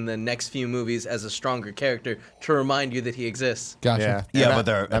 like in the next few movies, as a stronger character to remind you that he exists. Gotcha. Yeah. Yeah, And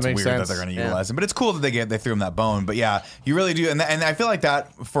but that's makes weird sense. that they're going to Yeah. utilize him. But it's cool that they threw him that bone. But yeah, you really do, and I feel like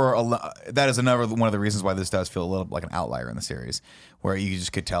that that is another one of the reasons why this does feel a little like an outlier in the series, where you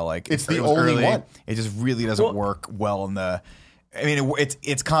just could tell like It's the it was only early. one. It just really doesn't work well in the. I mean,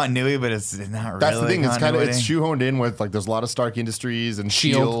 it's continuity, but it's not really. That's the thing. It's continuity. shoehorned in with like there's a lot of Stark Industries and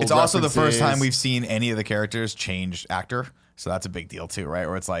Shield. It's also the first time references. we've seen any of the characters change actor, so that's a big deal too, right?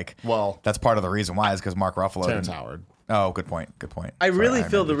 Where it's like, Well, that's part of the reason why is because Mark Ruffalo. Terrence didn't- Howard. Oh, good point. Good point. I Sorry, really Iron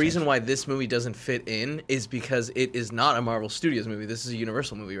feel Man the did reason change. why this movie doesn't fit in is because it is not a Marvel Studios movie. This is a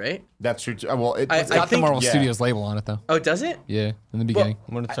Universal movie, right? That's true. Too. Well, I It's got the think- Marvel yeah. Studios label on it, though. Oh, does it? Yeah, in the beginning.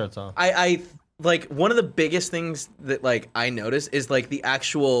 When it starts off. I like one of the biggest things that like I notice is like the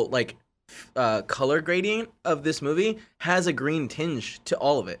actual like color gradient of this movie has a green tinge to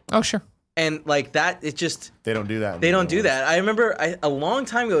all of it. Oh, sure. And like that, it just They don't do that. they don't do that. I remember a long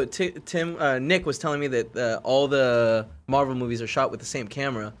time ago, Nick was telling me that all the Marvel movies are shot with the same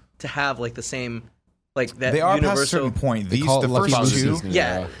camera to have like the same like that. They are universal, past a certain point. They call it Lucky first Lucius. two,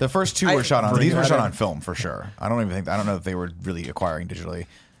 Yeah. the first two were shot on. These were shot on film for sure. I don't know if they were really acquiring digitally.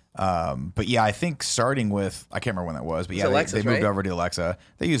 But yeah, I think starting with I can't remember when that was, but yeah, they moved over to Alexa.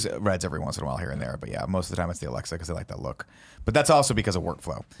 They use Reds every once in a while here and there, but yeah, most of the time it's the Alexa because they like that look. But that's also because of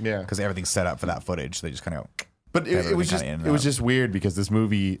workflow. Yeah, because everything's set up for that footage. They just kind of. But it was just weird because this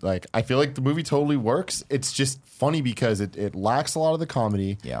movie, like, I feel like the movie totally works. It's just funny because it lacks a lot of the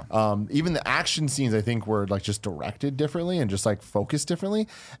comedy. Yeah. Even the action scenes, I think, were like just directed differently and just like focused differently.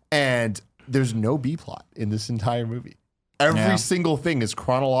 And there's no B plot in this entire movie. Every single thing is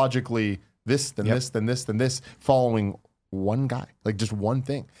chronologically this, then this, then this, then this, following one guy, like just one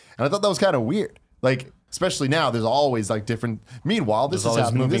thing. And I thought that was kind of weird. Like, especially now, there's always like different. Meanwhile, this is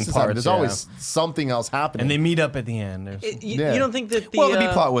happening. This is happening. There's always something else happening. And they meet up at the end. You don't think that the B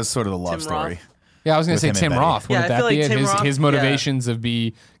plot was sort of the love story. Yeah, I was going to say Tim Roth. Wouldn't that be it? His motivations of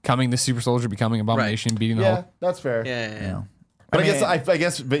becoming the super soldier, becoming Abomination, beating the Hulk. That's fair. Yeah. But I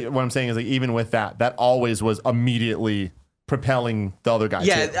guess what I'm saying is like even with that always was immediately propelling the other guy.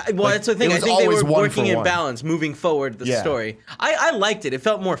 Yeah, too. well, like, that's the thing. I think they were working in one. balance, moving forward the story. I liked it. It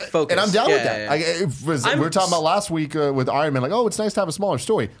felt more focused. And I'm down with that. We were talking about last week with Iron Man, like, oh, it's nice to have a smaller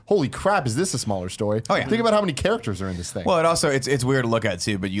story. Holy crap, is this a smaller story? Oh, yeah. Think about how many characters are in this thing. Well, it also, it's weird to look at,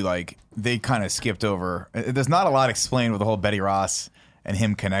 too, but they kind of skipped over. There's not a lot explained with the whole Betty Ross and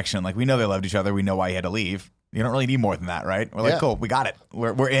him connection. Like, we know they loved each other. We know why he had to leave. You don't really need more than that, right? We're like, cool, we got it.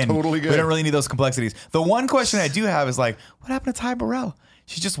 We're in. Totally good. We don't really need those complexities. The one question I do have is like, what happened to Ty Burrell?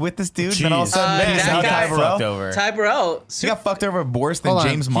 She's just with this dude, and then all of a sudden, Ty Burrell. Ty Burrell. He got fucked over worse than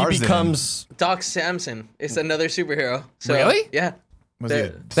James Marsden. He becomes Doc Samson. It's another superhero. So, really? Yeah.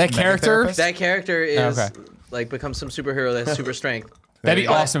 That character? That character is like becomes some superhero that has super strength. That'd be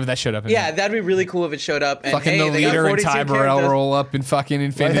awesome if that showed up. That'd be really cool if it showed up. And fucking the leader and Ty Burrell roll up in fucking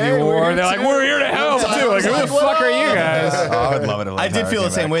Infinity War. They're like, we're here to help too. Like, who the fuck are you guys? I would love it. I did feel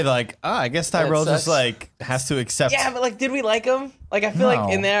the same way. Like, I guess Ty Burrell just like has to accept. Yeah, but like, did we like him? Like, I feel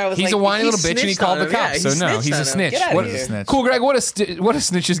like in there, I was he's like, a whiny little bitch, and he called the cops. So no, he's a snitch. Cool, Greg. What do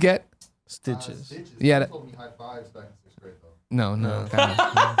snitches get? Stitches. Yeah. told me high fives back in 6th grade, though. No.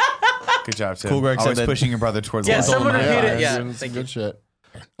 Good job, Tim. Cool, Greg Always said that. pushing your brother towards Yeah, light. someone repeat it. Yeah, Doing some good shit.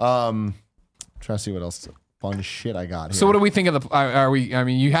 Trying to see what else fun shit I got here. So what do we think of the? Are we? I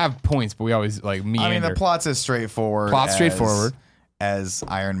mean, you have points, but we always like meander. I mean, the plot's as straightforward. As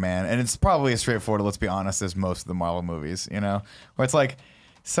Iron Man, and it's probably as straightforward, let's be honest, as most of the Marvel movies. You know, where it's like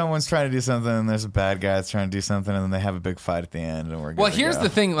someone's trying to do something, and there's a bad guy that's trying to do something, and then they have a big fight at the end, and we're good. Well, here's the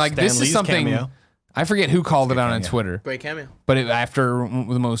thing. Like, Stan this Lee's is something. cameo. I forget who called it out on Twitter. Great cameo. But after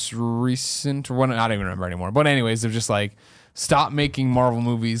the most recent one, I don't even remember anymore. But anyways, they're just like, stop making Marvel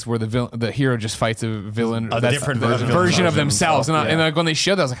movies where the hero just fights a villain, that's different version of themselves. And like when they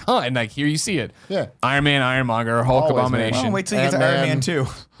showed that, I was like, huh. And like here you see it. Yeah. Iron Man, Ironmonger, Hulk, Always, Abomination. Well, wait till you get to Iron Man 2.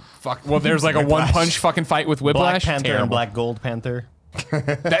 Fuck. Well, there's like a one punch fucking fight with Whiplash. Black Panther Terrible. and Black Gold Panther.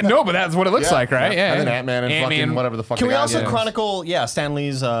 No, but that's what it looks like, right? Yeah. And then Ant-Man and fucking whatever the fuck. Can we also is. chronicle, Stan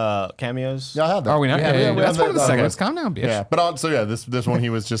Lee's cameos? Yeah, I have that. Are we not? Yeah, that's one of the that segments. list. Calm down, bitch. Yeah, but this one he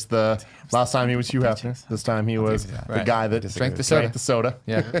was just the last time he was Hugh Hefner. This time he was the guy that Drank the soda. Drank the soda.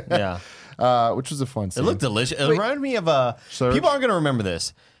 Yeah. Yeah. Which was a fun scene. It looked delicious. It reminded me of people aren't going to remember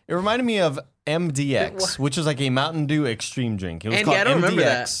this. It reminded me of MDX, which was like a Mountain Dew extreme drink. It was called I don't MDX. remember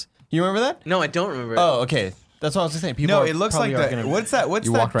that. You remember that? No, I don't remember. Oh, okay. That's what I was saying. People No, it looks like that. What's that? What's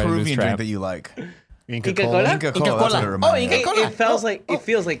You that walked right into Peruvian his drink trap. that you like? Inca Cola? Cola. Inca Cola. That's what it reminds me of. It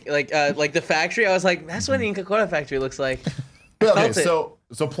feels like the factory. I was like, that's what the Inca Cola factory looks like. Okay, so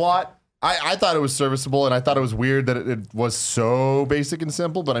plot. I thought it was serviceable, and I thought it was weird that it was so basic and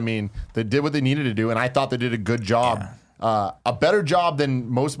simple. But I mean, they did what they needed to do, and I thought they did a good job. A better job than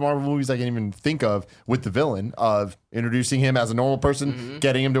most Marvel movies I can even think of with the villain of introducing him as a normal person,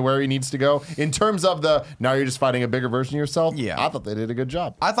 getting him to where he needs to go. In terms of now you're just fighting a bigger version of yourself. Yeah. I thought they did a good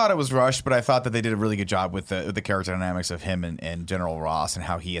job. I thought it was rushed, but I thought that they did a really good job with the character dynamics of him and General Ross, and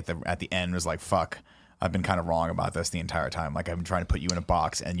how he at the end was like, fuck, I've been kind of wrong about this the entire time. Like, I've been trying to put you in a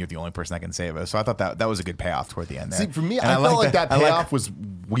box, and you're the only person that can save us. So I thought that was a good payoff toward the end there. See, for me, And I felt like that payoff was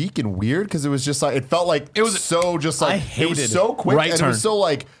weak and weird because it was just like, it felt like it was so just like, it was so quick right and turn. it was so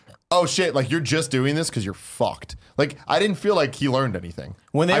like, oh shit, like you're just doing this because you're fucked. Like I didn't feel like he learned anything.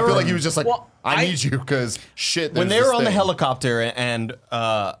 When they I were- feel like he was just like, Well, I need you because shit. When there's they were this on the thing. helicopter and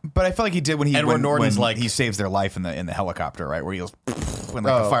But I felt like he did when Edward Norton's when like- he saves their life in the helicopter, right? Where he goes when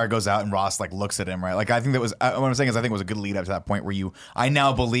like the fire goes out and Ross like looks at him, right? Like I think that was what I'm saying is I think it was a good lead up to that point where I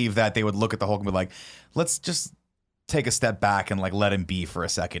now believe that they would look at the Hulk and be like, let's just take a step back and like let him be for a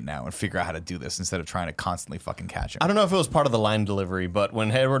second now and figure out how to do this instead of trying to constantly fucking catch him. I don't know if it was part of the line delivery, but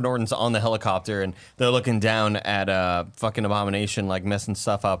when Edward Norton's on the helicopter and they're looking down at fucking Abomination like messing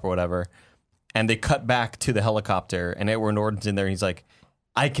stuff up or whatever, and they cut back to the helicopter and Edward Norton's in there, he's like,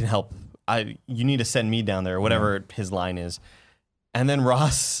 I can help. You need to send me down there, or whatever his line is. And then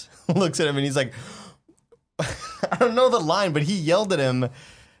Ross looks at him and he's like, I don't know the line, but he yelled at him.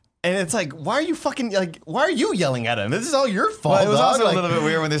 And it's like, why are you yelling at him? This is all your fault. Well, it was dog. also Like- a little bit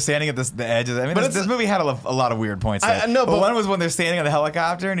weird when they're standing at the edge of it. I mean, But this movie had a lot of weird points. I know, but but- one was when they're standing on the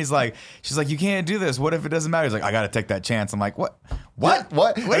helicopter and she's like, you can't do this. What if it doesn't matter? He's like, I got to take that chance. I'm like, what? What?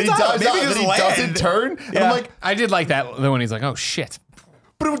 What And are he you talking about? dives Maybe out, just and he land. doesn't turn. And Yeah. I'm like, I did like that when he's like, oh shit.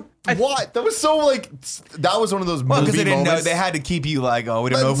 but what? That was so like. That was one of those Well, because movie they didn't know moments. they had to keep you like, oh, we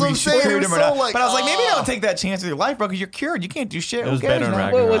don't That's know if what we I'm saying. cured It him was or so not. like, But I was like, maybe don't take that chance with your life, bro, because you're cured. You can't do shit. It was Who cares better in now?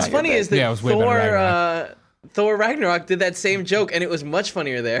 Ragnarok. Well, what's I funny is that Yeah, it was way better in Ragnarok. Thor Ragnarok did that same joke, and it was much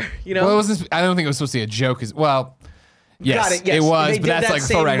funnier there. You know, Well, it wasn't. I don't think it was supposed to be a joke. Well, yes, Got it. Yes, it was, They but did that's that like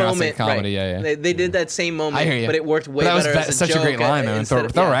same Thor Ragnarok's moment, like comedy. right. Yeah, yeah. They did that same moment, I hear you. but it worked way but that better was as a such joke. a great line, though. And instead Thor,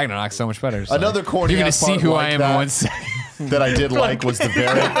 of- Thor yeah. Ragnarok's so much better. So. Another corny You're gonna ass see part who like I am that. in 1 second. that I did like was the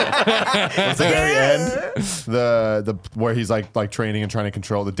very end, the where he's like training and trying to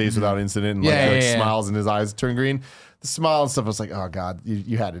control the days without incident and like smiles and his eyes turn green. The smile and stuff, I was like, oh god,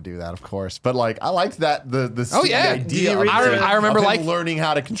 you had to do that, of course. But like, I liked that the Oh, yeah. idea. Did you of read it, I remember, of him like- learning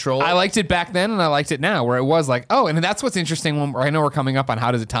how to control it. I liked it back then, and I liked it now, where it was like, oh, and that's what's interesting. When I know we're coming up on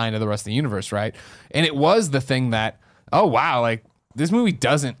how does it tie into the rest of the universe, right? And it was the thing that, oh wow, like this movie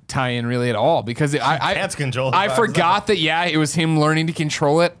doesn't tie in really at all because I can't control the I powers. forgot that it was him learning to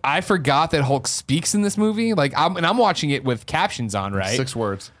control it. I forgot that Hulk speaks in this movie. Like I'm watching it with captions on, right? 6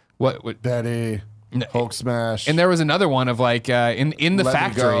 words. What Betty. Hulk smash. And there was another one of like in the Let me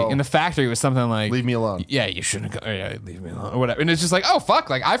factory. go. In the factory, it was something like Leave me alone. Yeah, you shouldn't go. Yeah, leave me alone or whatever. And it's just like, oh fuck!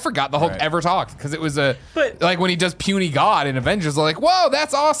 Like I forgot the Hulk ever talked because it was But- like when he does puny God in Avengers, they're like, whoa,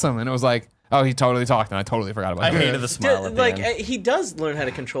 that's awesome. And it was like, oh, he totally talked, and I totally forgot about I it. hated the smile at the like end. he does learn how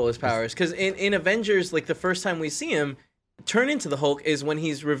to control his powers because in Avengers, like the first time we see him turn into the Hulk is when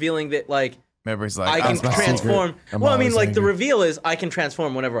he's revealing that like Remember, he's like, I can That's my transform. secret. I'm Well, I mean, always like the angry. reveal is I can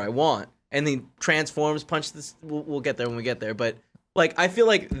transform whenever I want, and he transforms, punch this. We'll get there when we get there, but like I feel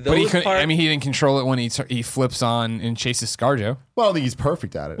like those But he couldn't. parts. I mean, he didn't control it when he flips on and chases ScarJo. Well, I don't think he's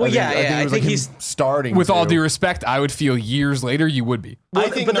perfect at it. Well, I think, yeah, I think, yeah, it was I like think him he's- starting. With all to. due respect, I would feel years later you would be. Well, I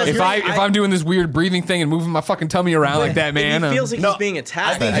think but no, that's If right. I'm doing this weird breathing thing and moving my fucking tummy around like that, man. he feels like No, he's being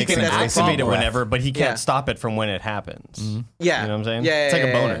attacked. I think he Makes can sense. that's the activate it problem. whenever, but he can't Yeah. stop it from when it happens. Yeah, You know what I'm saying? Yeah, It's like a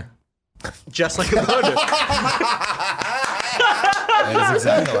yeah, boner. yeah. Just like a boner. that is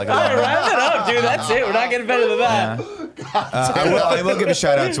exactly like a All right, wrap it up, dude. That's it. We're not getting better than that. I will give a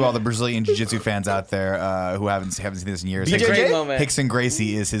shout out to all the Brazilian jiu-jitsu fans out there who haven't seen this in years. It's a great moment. Hickson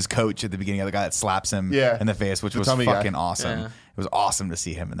Gracie is his coach at the beginning of the guy that slaps him in the face, which was tummy guy. fucking awesome. Yeah. It was awesome to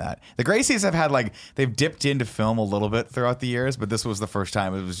see him in that. The Gracies have had they've dipped into film a little bit throughout the years, but this was the first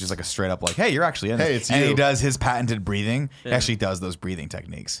time it was just like a straight up like, hey, you're actually in this. Hey, it's and you. he does his patented breathing. He actually does those breathing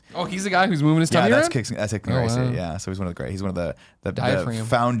techniques. Oh, he's the guy who's moving his Yeah, tummy that's around? Hickson Oh, Gracie. wow. Yeah, so he's one of the Diaphragm.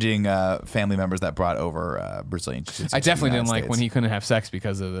 founding family members that brought over Brazilian jiu-jitsu. I to the definitely United didn't like States. when he couldn't have sex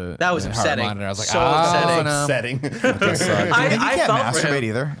because of the That was the upsetting. heart monitor. I was like, So oh, upsetting. no. setting. Do you think I he can't felt for him. masturbate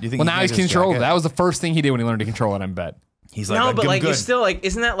either? Do you think Well, he now can't he's just controlled. jack it? That was the first thing he did when he learned to control it, I bet. He's like, No, but I'm like you're good. still like,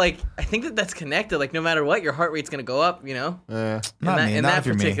 isn't that like? I think that's connected. Like no matter what, your heart rate's gonna go up. You know. not that- me, in not that if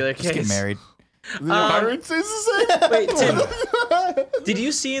you're me. particular Just get case. married. Pirates is the same. Wait, Tim. Did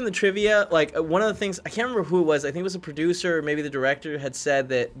you see in the trivia like one of the things? I can't remember who it was. I think it was a producer, or maybe the director had said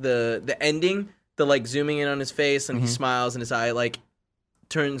that the ending, the like zooming in on his face and he smiles and his eye like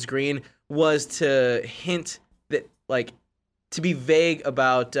turns green, was to hint that like to be vague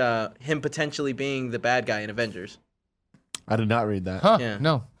about him potentially being the bad guy in Avengers. I did not read that. Huh? Yeah.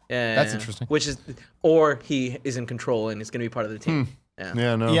 No. Yeah, That's interesting. Which is, or he is in control and is going to be part of the team. Yeah.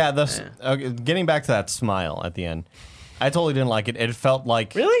 Yeah, no. Yeah, getting back to that smile at the end, I totally didn't like it. It felt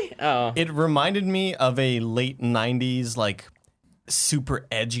like Really? Oh. it reminded me of a late '90s like super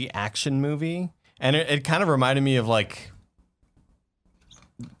edgy action movie, and it kind of reminded me of like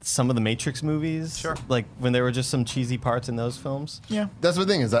some of the Matrix movies. Sure. Like when there were just some cheesy parts in those films. Yeah. That's the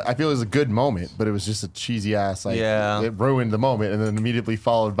thing is, I feel it was a good moment, but it was just a cheesy ass. Like, Yeah. it ruined the moment, and then immediately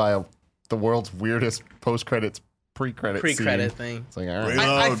followed by the world's weirdest post-credits pre-credit thing. It's like, all right.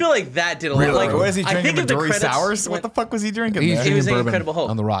 I feel like that did a lot. Like, What is he I drinking? think if the Midori credits sours? went- What the fuck was he drinking? He's there? He was drinking in bourbon Incredible Hulk.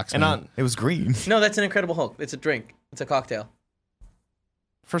 on the rocks, And man. on It was green. No, that's an Incredible Hulk. It's a drink. It's a cocktail.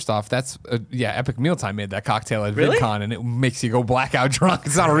 First off, that's Epic Mealtime made that cocktail at Really? VidCon, and it makes you go blackout drunk.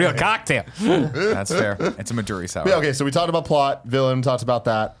 It's not a real cocktail. That's fair. It's a Midori sour. Yeah, okay, so we talked about plot, villain, talked about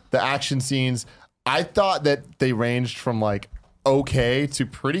that. The action scenes, I thought that they ranged from like okay to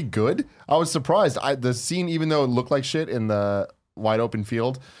pretty good. I was surprised. The scene, even though it looked like shit in the wide open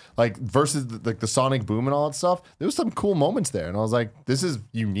field, like versus the sonic boom and all that stuff, there was some cool moments there, and I was like, this is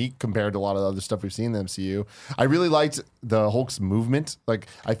unique compared to a lot of the other stuff we've seen in the MCU. I really liked the Hulk's movement. Like,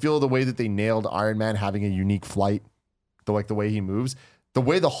 I feel the way that they nailed Iron Man having a unique flight, the way he moves, the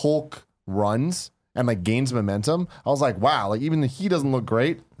way the Hulk runs and like gains momentum. I was like, wow, like even he doesn't look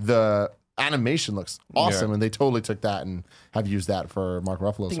great, the animation looks awesome, and they totally took that and have used that for Mark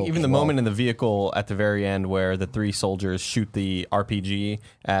Ruffalo's Hulk. even the moment in the vehicle at the very end where the 3 soldiers shoot the RPG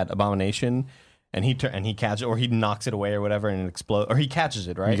at Abomination, and he catches, or he knocks it away or whatever, and it explodes, or he catches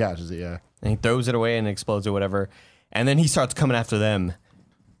it, right? he catches it, yeah. And he throws it away and it explodes or whatever, and then he starts coming after them,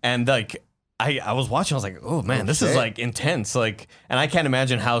 and like I was watching, I was like, oh man, this is like intense, like, and I can't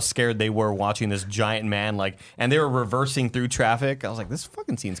imagine how scared they were watching this giant man, like, and they were reversing through traffic. I was like, this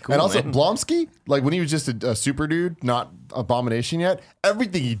fucking scene's cool. And also man. Blonsky, like when he was just a super dude, not Abomination yet,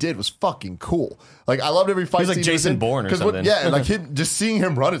 everything he did was fucking cool. Like I loved every fight. He was like scene Jason in. Bourne or 'Cause something. Yeah, and like just seeing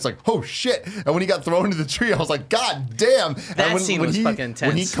him run, it's like, oh shit. And when he got thrown into the tree, I was like, God damn. That and scene was fucking intense.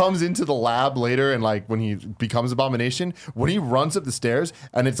 When he comes into the lab later and like when he becomes Abomination, when he runs up the stairs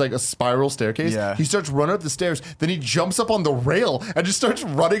and it's like a spiral staircase, he starts running up the stairs, then he jumps up on the rail and just starts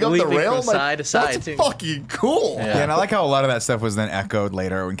running up the Leaping rail. from I'm like, side to side, that's too. fucking cool. Yeah, and I like how a lot of that stuff was then echoed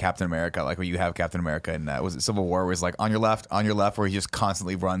later when Captain America, like when you have Captain America in was it Civil War, was like on your left, where he just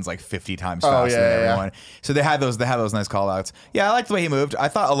constantly runs like 50 times faster than everyone. So they had those nice call outs. Yeah, I liked the way he moved. I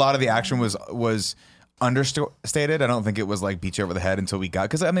thought a lot of the action was understated. I don't think it was like beat you over the head until we got,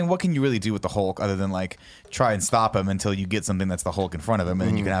 because I mean, what can you really do with the Hulk other than like try and stop him until you get something that's the Hulk in front of him, and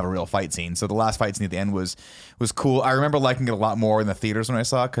then you can have a real fight scene. So the last fight scene at the end was cool. I remember liking it a lot more in the theaters when I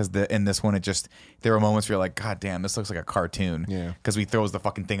saw it, because in this one there were moments where you're like, God damn, this looks like a cartoon. Yeah, because he throws the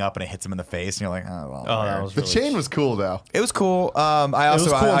fucking thing up and it hits him in the face, and you're like, oh well. that was The chain was cool though. It was cool. I also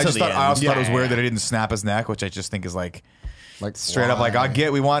cool I until just the thought, end. I also thought it was weird that it didn't snap his neck, which I just think is like straight up like,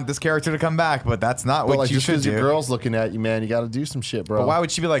 we want this character to come back, but that's not But what like you just should because do. your girl's looking at you, man, you got to do some shit, bro. But why would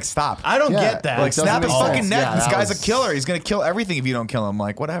she be like, stop? I don't Yeah, get that. like, Snap his doesn't make fucking sense. neck. Yeah, This that guy's was- a killer. He's gonna kill everything if you don't kill him.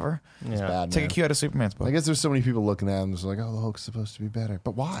 Like, whatever. It's bad, Take a man. cue out of Superman's book. I guess there's so many people looking at him, just like, oh, the Hulk's supposed to be better,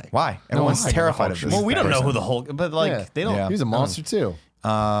 but why? Why? Everyone's why? terrified of Hulk this. well, we don't know person. who the Hulk, but like Yeah. they don't. Yeah. He's a monster too.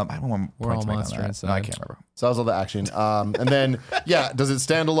 I don't want We're all points to make on monster that. inside. No, I can't remember. So that was all the action. And then, does it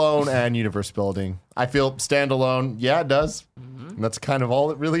stand alone and universe building? I feel standalone, it does. And that's kind of all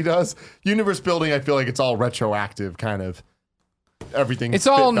it really does. Universe building, I feel like it's all retroactive, kind of everything. It's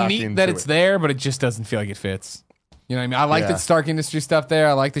fit all back neat into that it's it. there, but it just doesn't feel like it fits. You know what I mean? I like Yeah. the Stark Industries stuff there.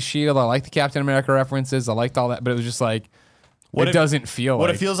 I like the Shield. I like the Captain America references. I liked all that, but it was just like it doesn't feel What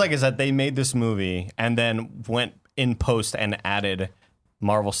like it feels like is that they made this movie and then went in post and added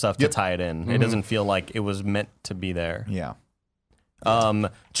Marvel stuff to tie it in. It doesn't feel like it was meant to be there. Yeah.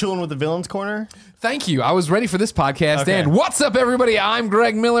 Chilling with the Villains Corner. Thank you. I was ready for this podcast. Okay. And what's up, everybody? I'm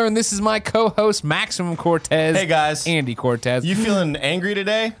Greg Miller, and this is my co-host, Maximum Cortez. Hey, guys. Andy Cortez. You feeling angry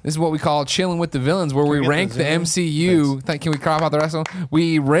today? This is what we call chilling with the villains, where we we get rank the the Zoom? MCU. Can we crop out the rest of them?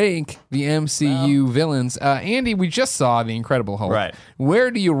 We rank the MCU villains. Andy, we just saw the Incredible Hulk. Right. Where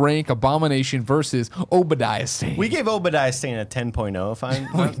do you rank Abomination versus Obadiah Stane? We gave Obadiah Stane a 10.0, if I'm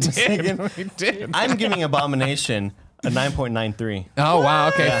not mistaken. We did. I'm giving Abomination a 9.93. Oh wow.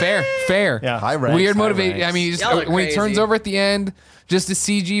 Okay. Fair. Yeah. High ranks, Weird high motivation. ranks. I mean, just, Y'all are when he turns crazy. over at the end, just a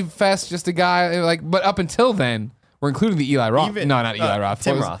CG fest, just a guy like. But up until then, we're including the Eli Roth. No, not Eli Roth.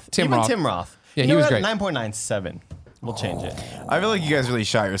 Tim What was- Roth. Tim Even Roth. Tim Roth. Yeah, You he know was what? great. 9.97. We'll change it. I feel like you guys really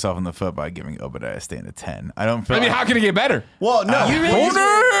shot yourself in the foot by giving Obadiah Stane a 10. I don't feel I mean, like, how can it get better? Well, no.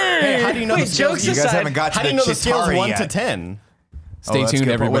 Hey, how do you know Wait, the scales? jokes you guys aside, haven't got to How do you know the scales Chitauri 1 yet. to 10? Stay that's tuned,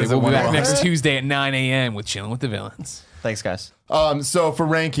 good, but what everybody. is it, We'll be back 1 to next 100? Tuesday at 9 a.m. with Chilling with the Villains. Thanks, guys. So for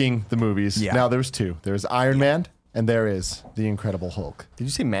ranking the movies, Yeah. now there's two. There's Iron Man and there is The Incredible Hulk. Did you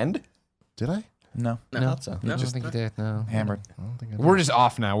say mend? Did I? No. I don't think he did. No, Hammered. we're just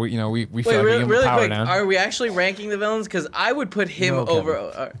off now. We feel Wait, like we give him really power quick. down. Are we actually ranking the villains? Because I would put him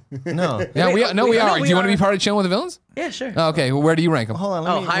over. No. Yeah, we are. Do you want to are. be part of chilling with the villains? Yeah, sure. Oh, okay, well, where do you rank them? Hold on.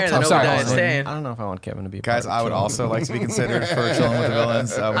 Oh, higher than I'm sorry. Obadiah Stane. I don't know if I want Kevin to be a Guys, part of I would Chilling also like to be considered for chilling with the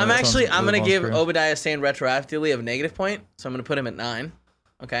villains. I'm going to give Obadiah Stane retroactively a negative point, so I'm going to put him at 9.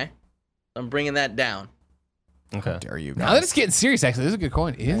 Okay? I'm bringing that down. Okay. Dare you Now that it's getting serious, actually, this is a good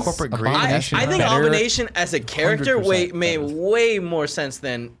coin. Is Corporate greed. Abomination I think better? Abomination as a character 100% made way more sense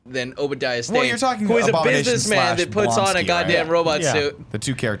than Obadiah Stane. Well, you're talking who is a Abomination businessman that puts on a /Blonsky, goddamn right? robot Yeah. suit. The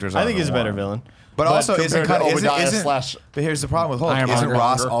two characters. I think he's a the better one. villain. But also, compared to Obadiah isn't slash- But here's the problem with Hulk. Ironmonger. Isn't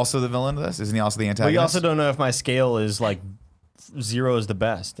Ross also the villain of this? Isn't he also the But antagonist? you also don't know if my scale is like 0 is the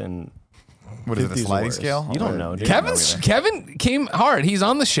best and What is it, a 50 is the sliding worst. scale? You don't know, dude. Kevin came hard. He's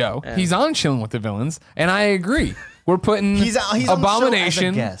on the show. He's on Chilling with the Villains, and I agree. We're putting He's on the show as a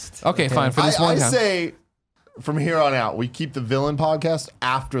Abomination. guest. Okay, fine for this I one time. say from here on out, we keep the villain podcast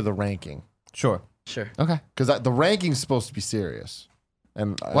after the ranking Sure. Sure. Okay. because the ranking's supposed to be serious.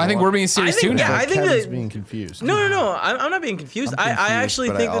 And Well, I think we're being serious too now. I think Kevin's that- being confused. No. I'm not being confused. I'm I confused, actually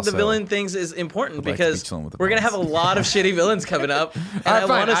but I think that the also villain things is important would like to be because chilling with the we're going to have a villains. lot of shitty villains coming up. And All right, fine.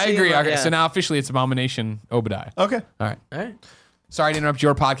 wanna I see agree. them, Okay, yeah. so now officially it's Abomination Obadiah. Okay. All right. All right. Sorry to interrupt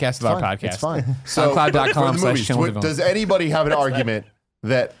your podcast about Fine. podcast. It's fine. So SoundCloud.com/Chilling for the with the movies, Villains. does anybody have an argument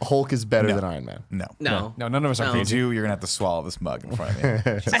that Hulk is better than Iron Man? No. No. No, none of us are No. If you crazy. do, you're gonna have to swallow this mug in front of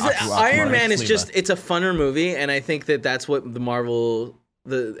me. Just I said, Aku- Iron Akbar. Man is it's a funner movie, and I think that that's what the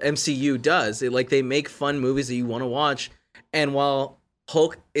MCU does. They make fun movies that you want to watch, and while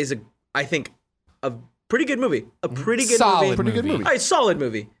Hulk is I think a pretty good movie, Solid Pretty good movie. All right, solid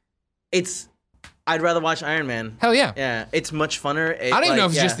movie. I'd rather watch Iron Man. Hell yeah. Yeah, it's much funner. I don't even know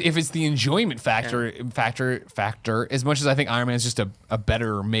if it's the enjoyment factor as much as I think Iron Man is just a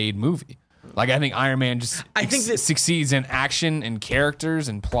better made movie. Like I think Iron Man just succeeds in action and characters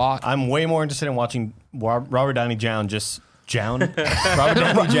and plot. I'm way more interested in watching Robert Downey Jr. Robert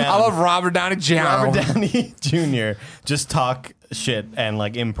Downey Jr. I love Robert Downey Jr. Robert Downey Jr. just talk shit and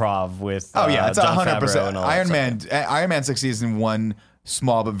like improv with Oh yeah, it's Jon 100%. Favreau and all that stuff. Iron Man succeeds in one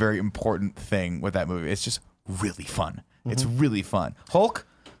small but very important thing with that movie. It's just really fun. It's really fun. Hulk,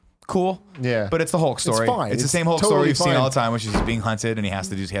 cool. Yeah. But it's the Hulk story. fine. It's the It's same Hulk totally story you've seen fine. all the time, which is he's being hunted and he has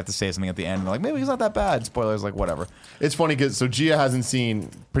to say something at the end. And like, maybe he's not that bad. Spoilers, like whatever. It's funny because Gia hasn't seen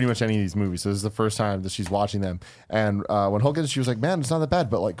pretty much any of these movies, so this is the first time that she's watching them. And when Hulk, she was like, "Man, it's not that bad,"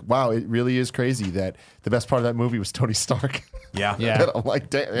 but like, wow, it really is crazy that the best part of that movie was Tony Stark. Yeah. Yeah. I'm like,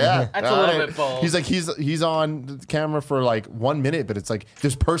 damn, yeah, That's a little bit bold. He's like, he's on the camera for like 1 minute, but it's like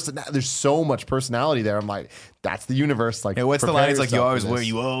there's so much personality there. I'm like, that's the universe. Like, Yeah, what's the prepare line? It's like, you yourself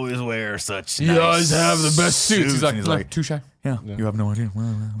for always this. wear such You always have the best suits. He's like, And he's like, too shy. yeah, you have no idea.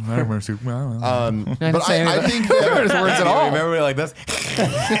 Well, I don't wear a suit. But say I anything. think that, His words at all. Remember like this?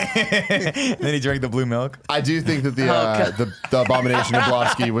 Then he drank the blue milk. I do think that the Abomination of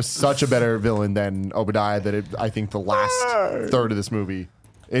Blonsky was such a better villain than Obadiah that I think the last third of this movie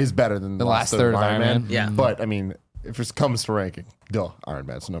is better than the last third of Iron Man. Yeah. But I mean, if it comes to ranking, Iron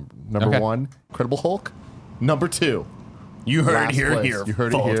Man's number Okay. 1, Incredible Hulk, number 2. You heard Last it here, place. here. You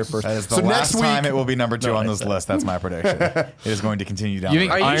heard it here first. That is the So last next week, time it will be number 2 on this list. That's my prediction. It is going to continue down. You the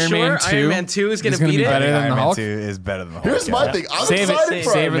think Are you road. Iron sure Man 2 Iron Man 2 is going to beat be it? better than Iron the Man Hulk? 2 is better than the Hulk. here's my thing. I'm Save it. excited for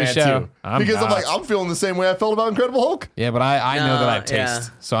Save Iron it Man to show. 2 I'm because I'm not. like, I'm feeling the same way I felt about Incredible Hulk. Yeah, but I know that I have yeah.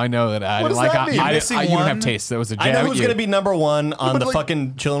 taste, so I know that I What does like. that mean? I Missing you don't have one? taste. That was a I know jab who's at you. going to be number 1 on but the like-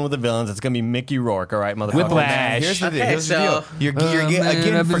 fucking Chilling with the Villains. It's going to be Mickey Rourke, all right, motherfucker. Whiplash. Here's the Okay, here's the so- deal. You're Man,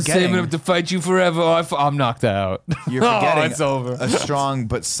 again I've been saving forgetting. up to fight you forever. I'm knocked out. You're forgetting Oh, it's over. a strong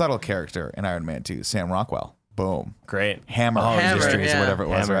but subtle character in Iron Man 2, Sam Rockwell. Boom. Great. Hammer Hammer, Industries yeah. or whatever it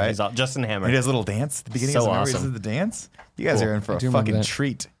was, Hammer. right? He's all, Justin Hammer. He does a little dance at the beginning So of the movie. awesome. He does the dance. You guys are in for I a do remember fucking that.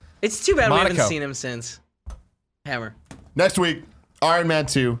 treat. It's too bad we Monaco. haven't seen him since. Hammer. Next week, Iron Man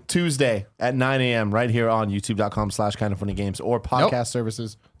 2, Tuesday at 9 a.m. right here on youtube.com/kindoffunnygames or podcast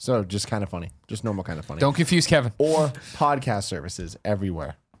services. So just Kind of Funny. Just normal Kind of Funny. Don't confuse Kevin. Or podcast services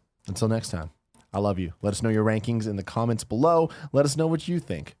everywhere. Until next time, I love you. Let us know your rankings in the comments below. Let us know what you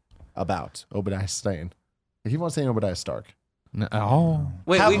think about Obadiah Stane. If you want to say Obadiah Stark. No, oh,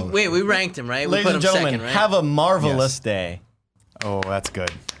 Wait, we ranked him, right? We Ladies put and him gentlemen, second, right? have a marvelous Yes. day. Oh, that's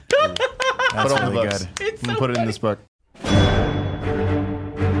good. Put That's on the really books. good. I'm gonna put it in this book.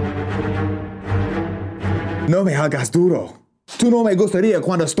 No me hagas duro. Tú no me gustaría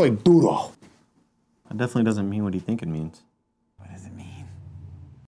cuando estoy duro. That definitely doesn't mean what you think it means.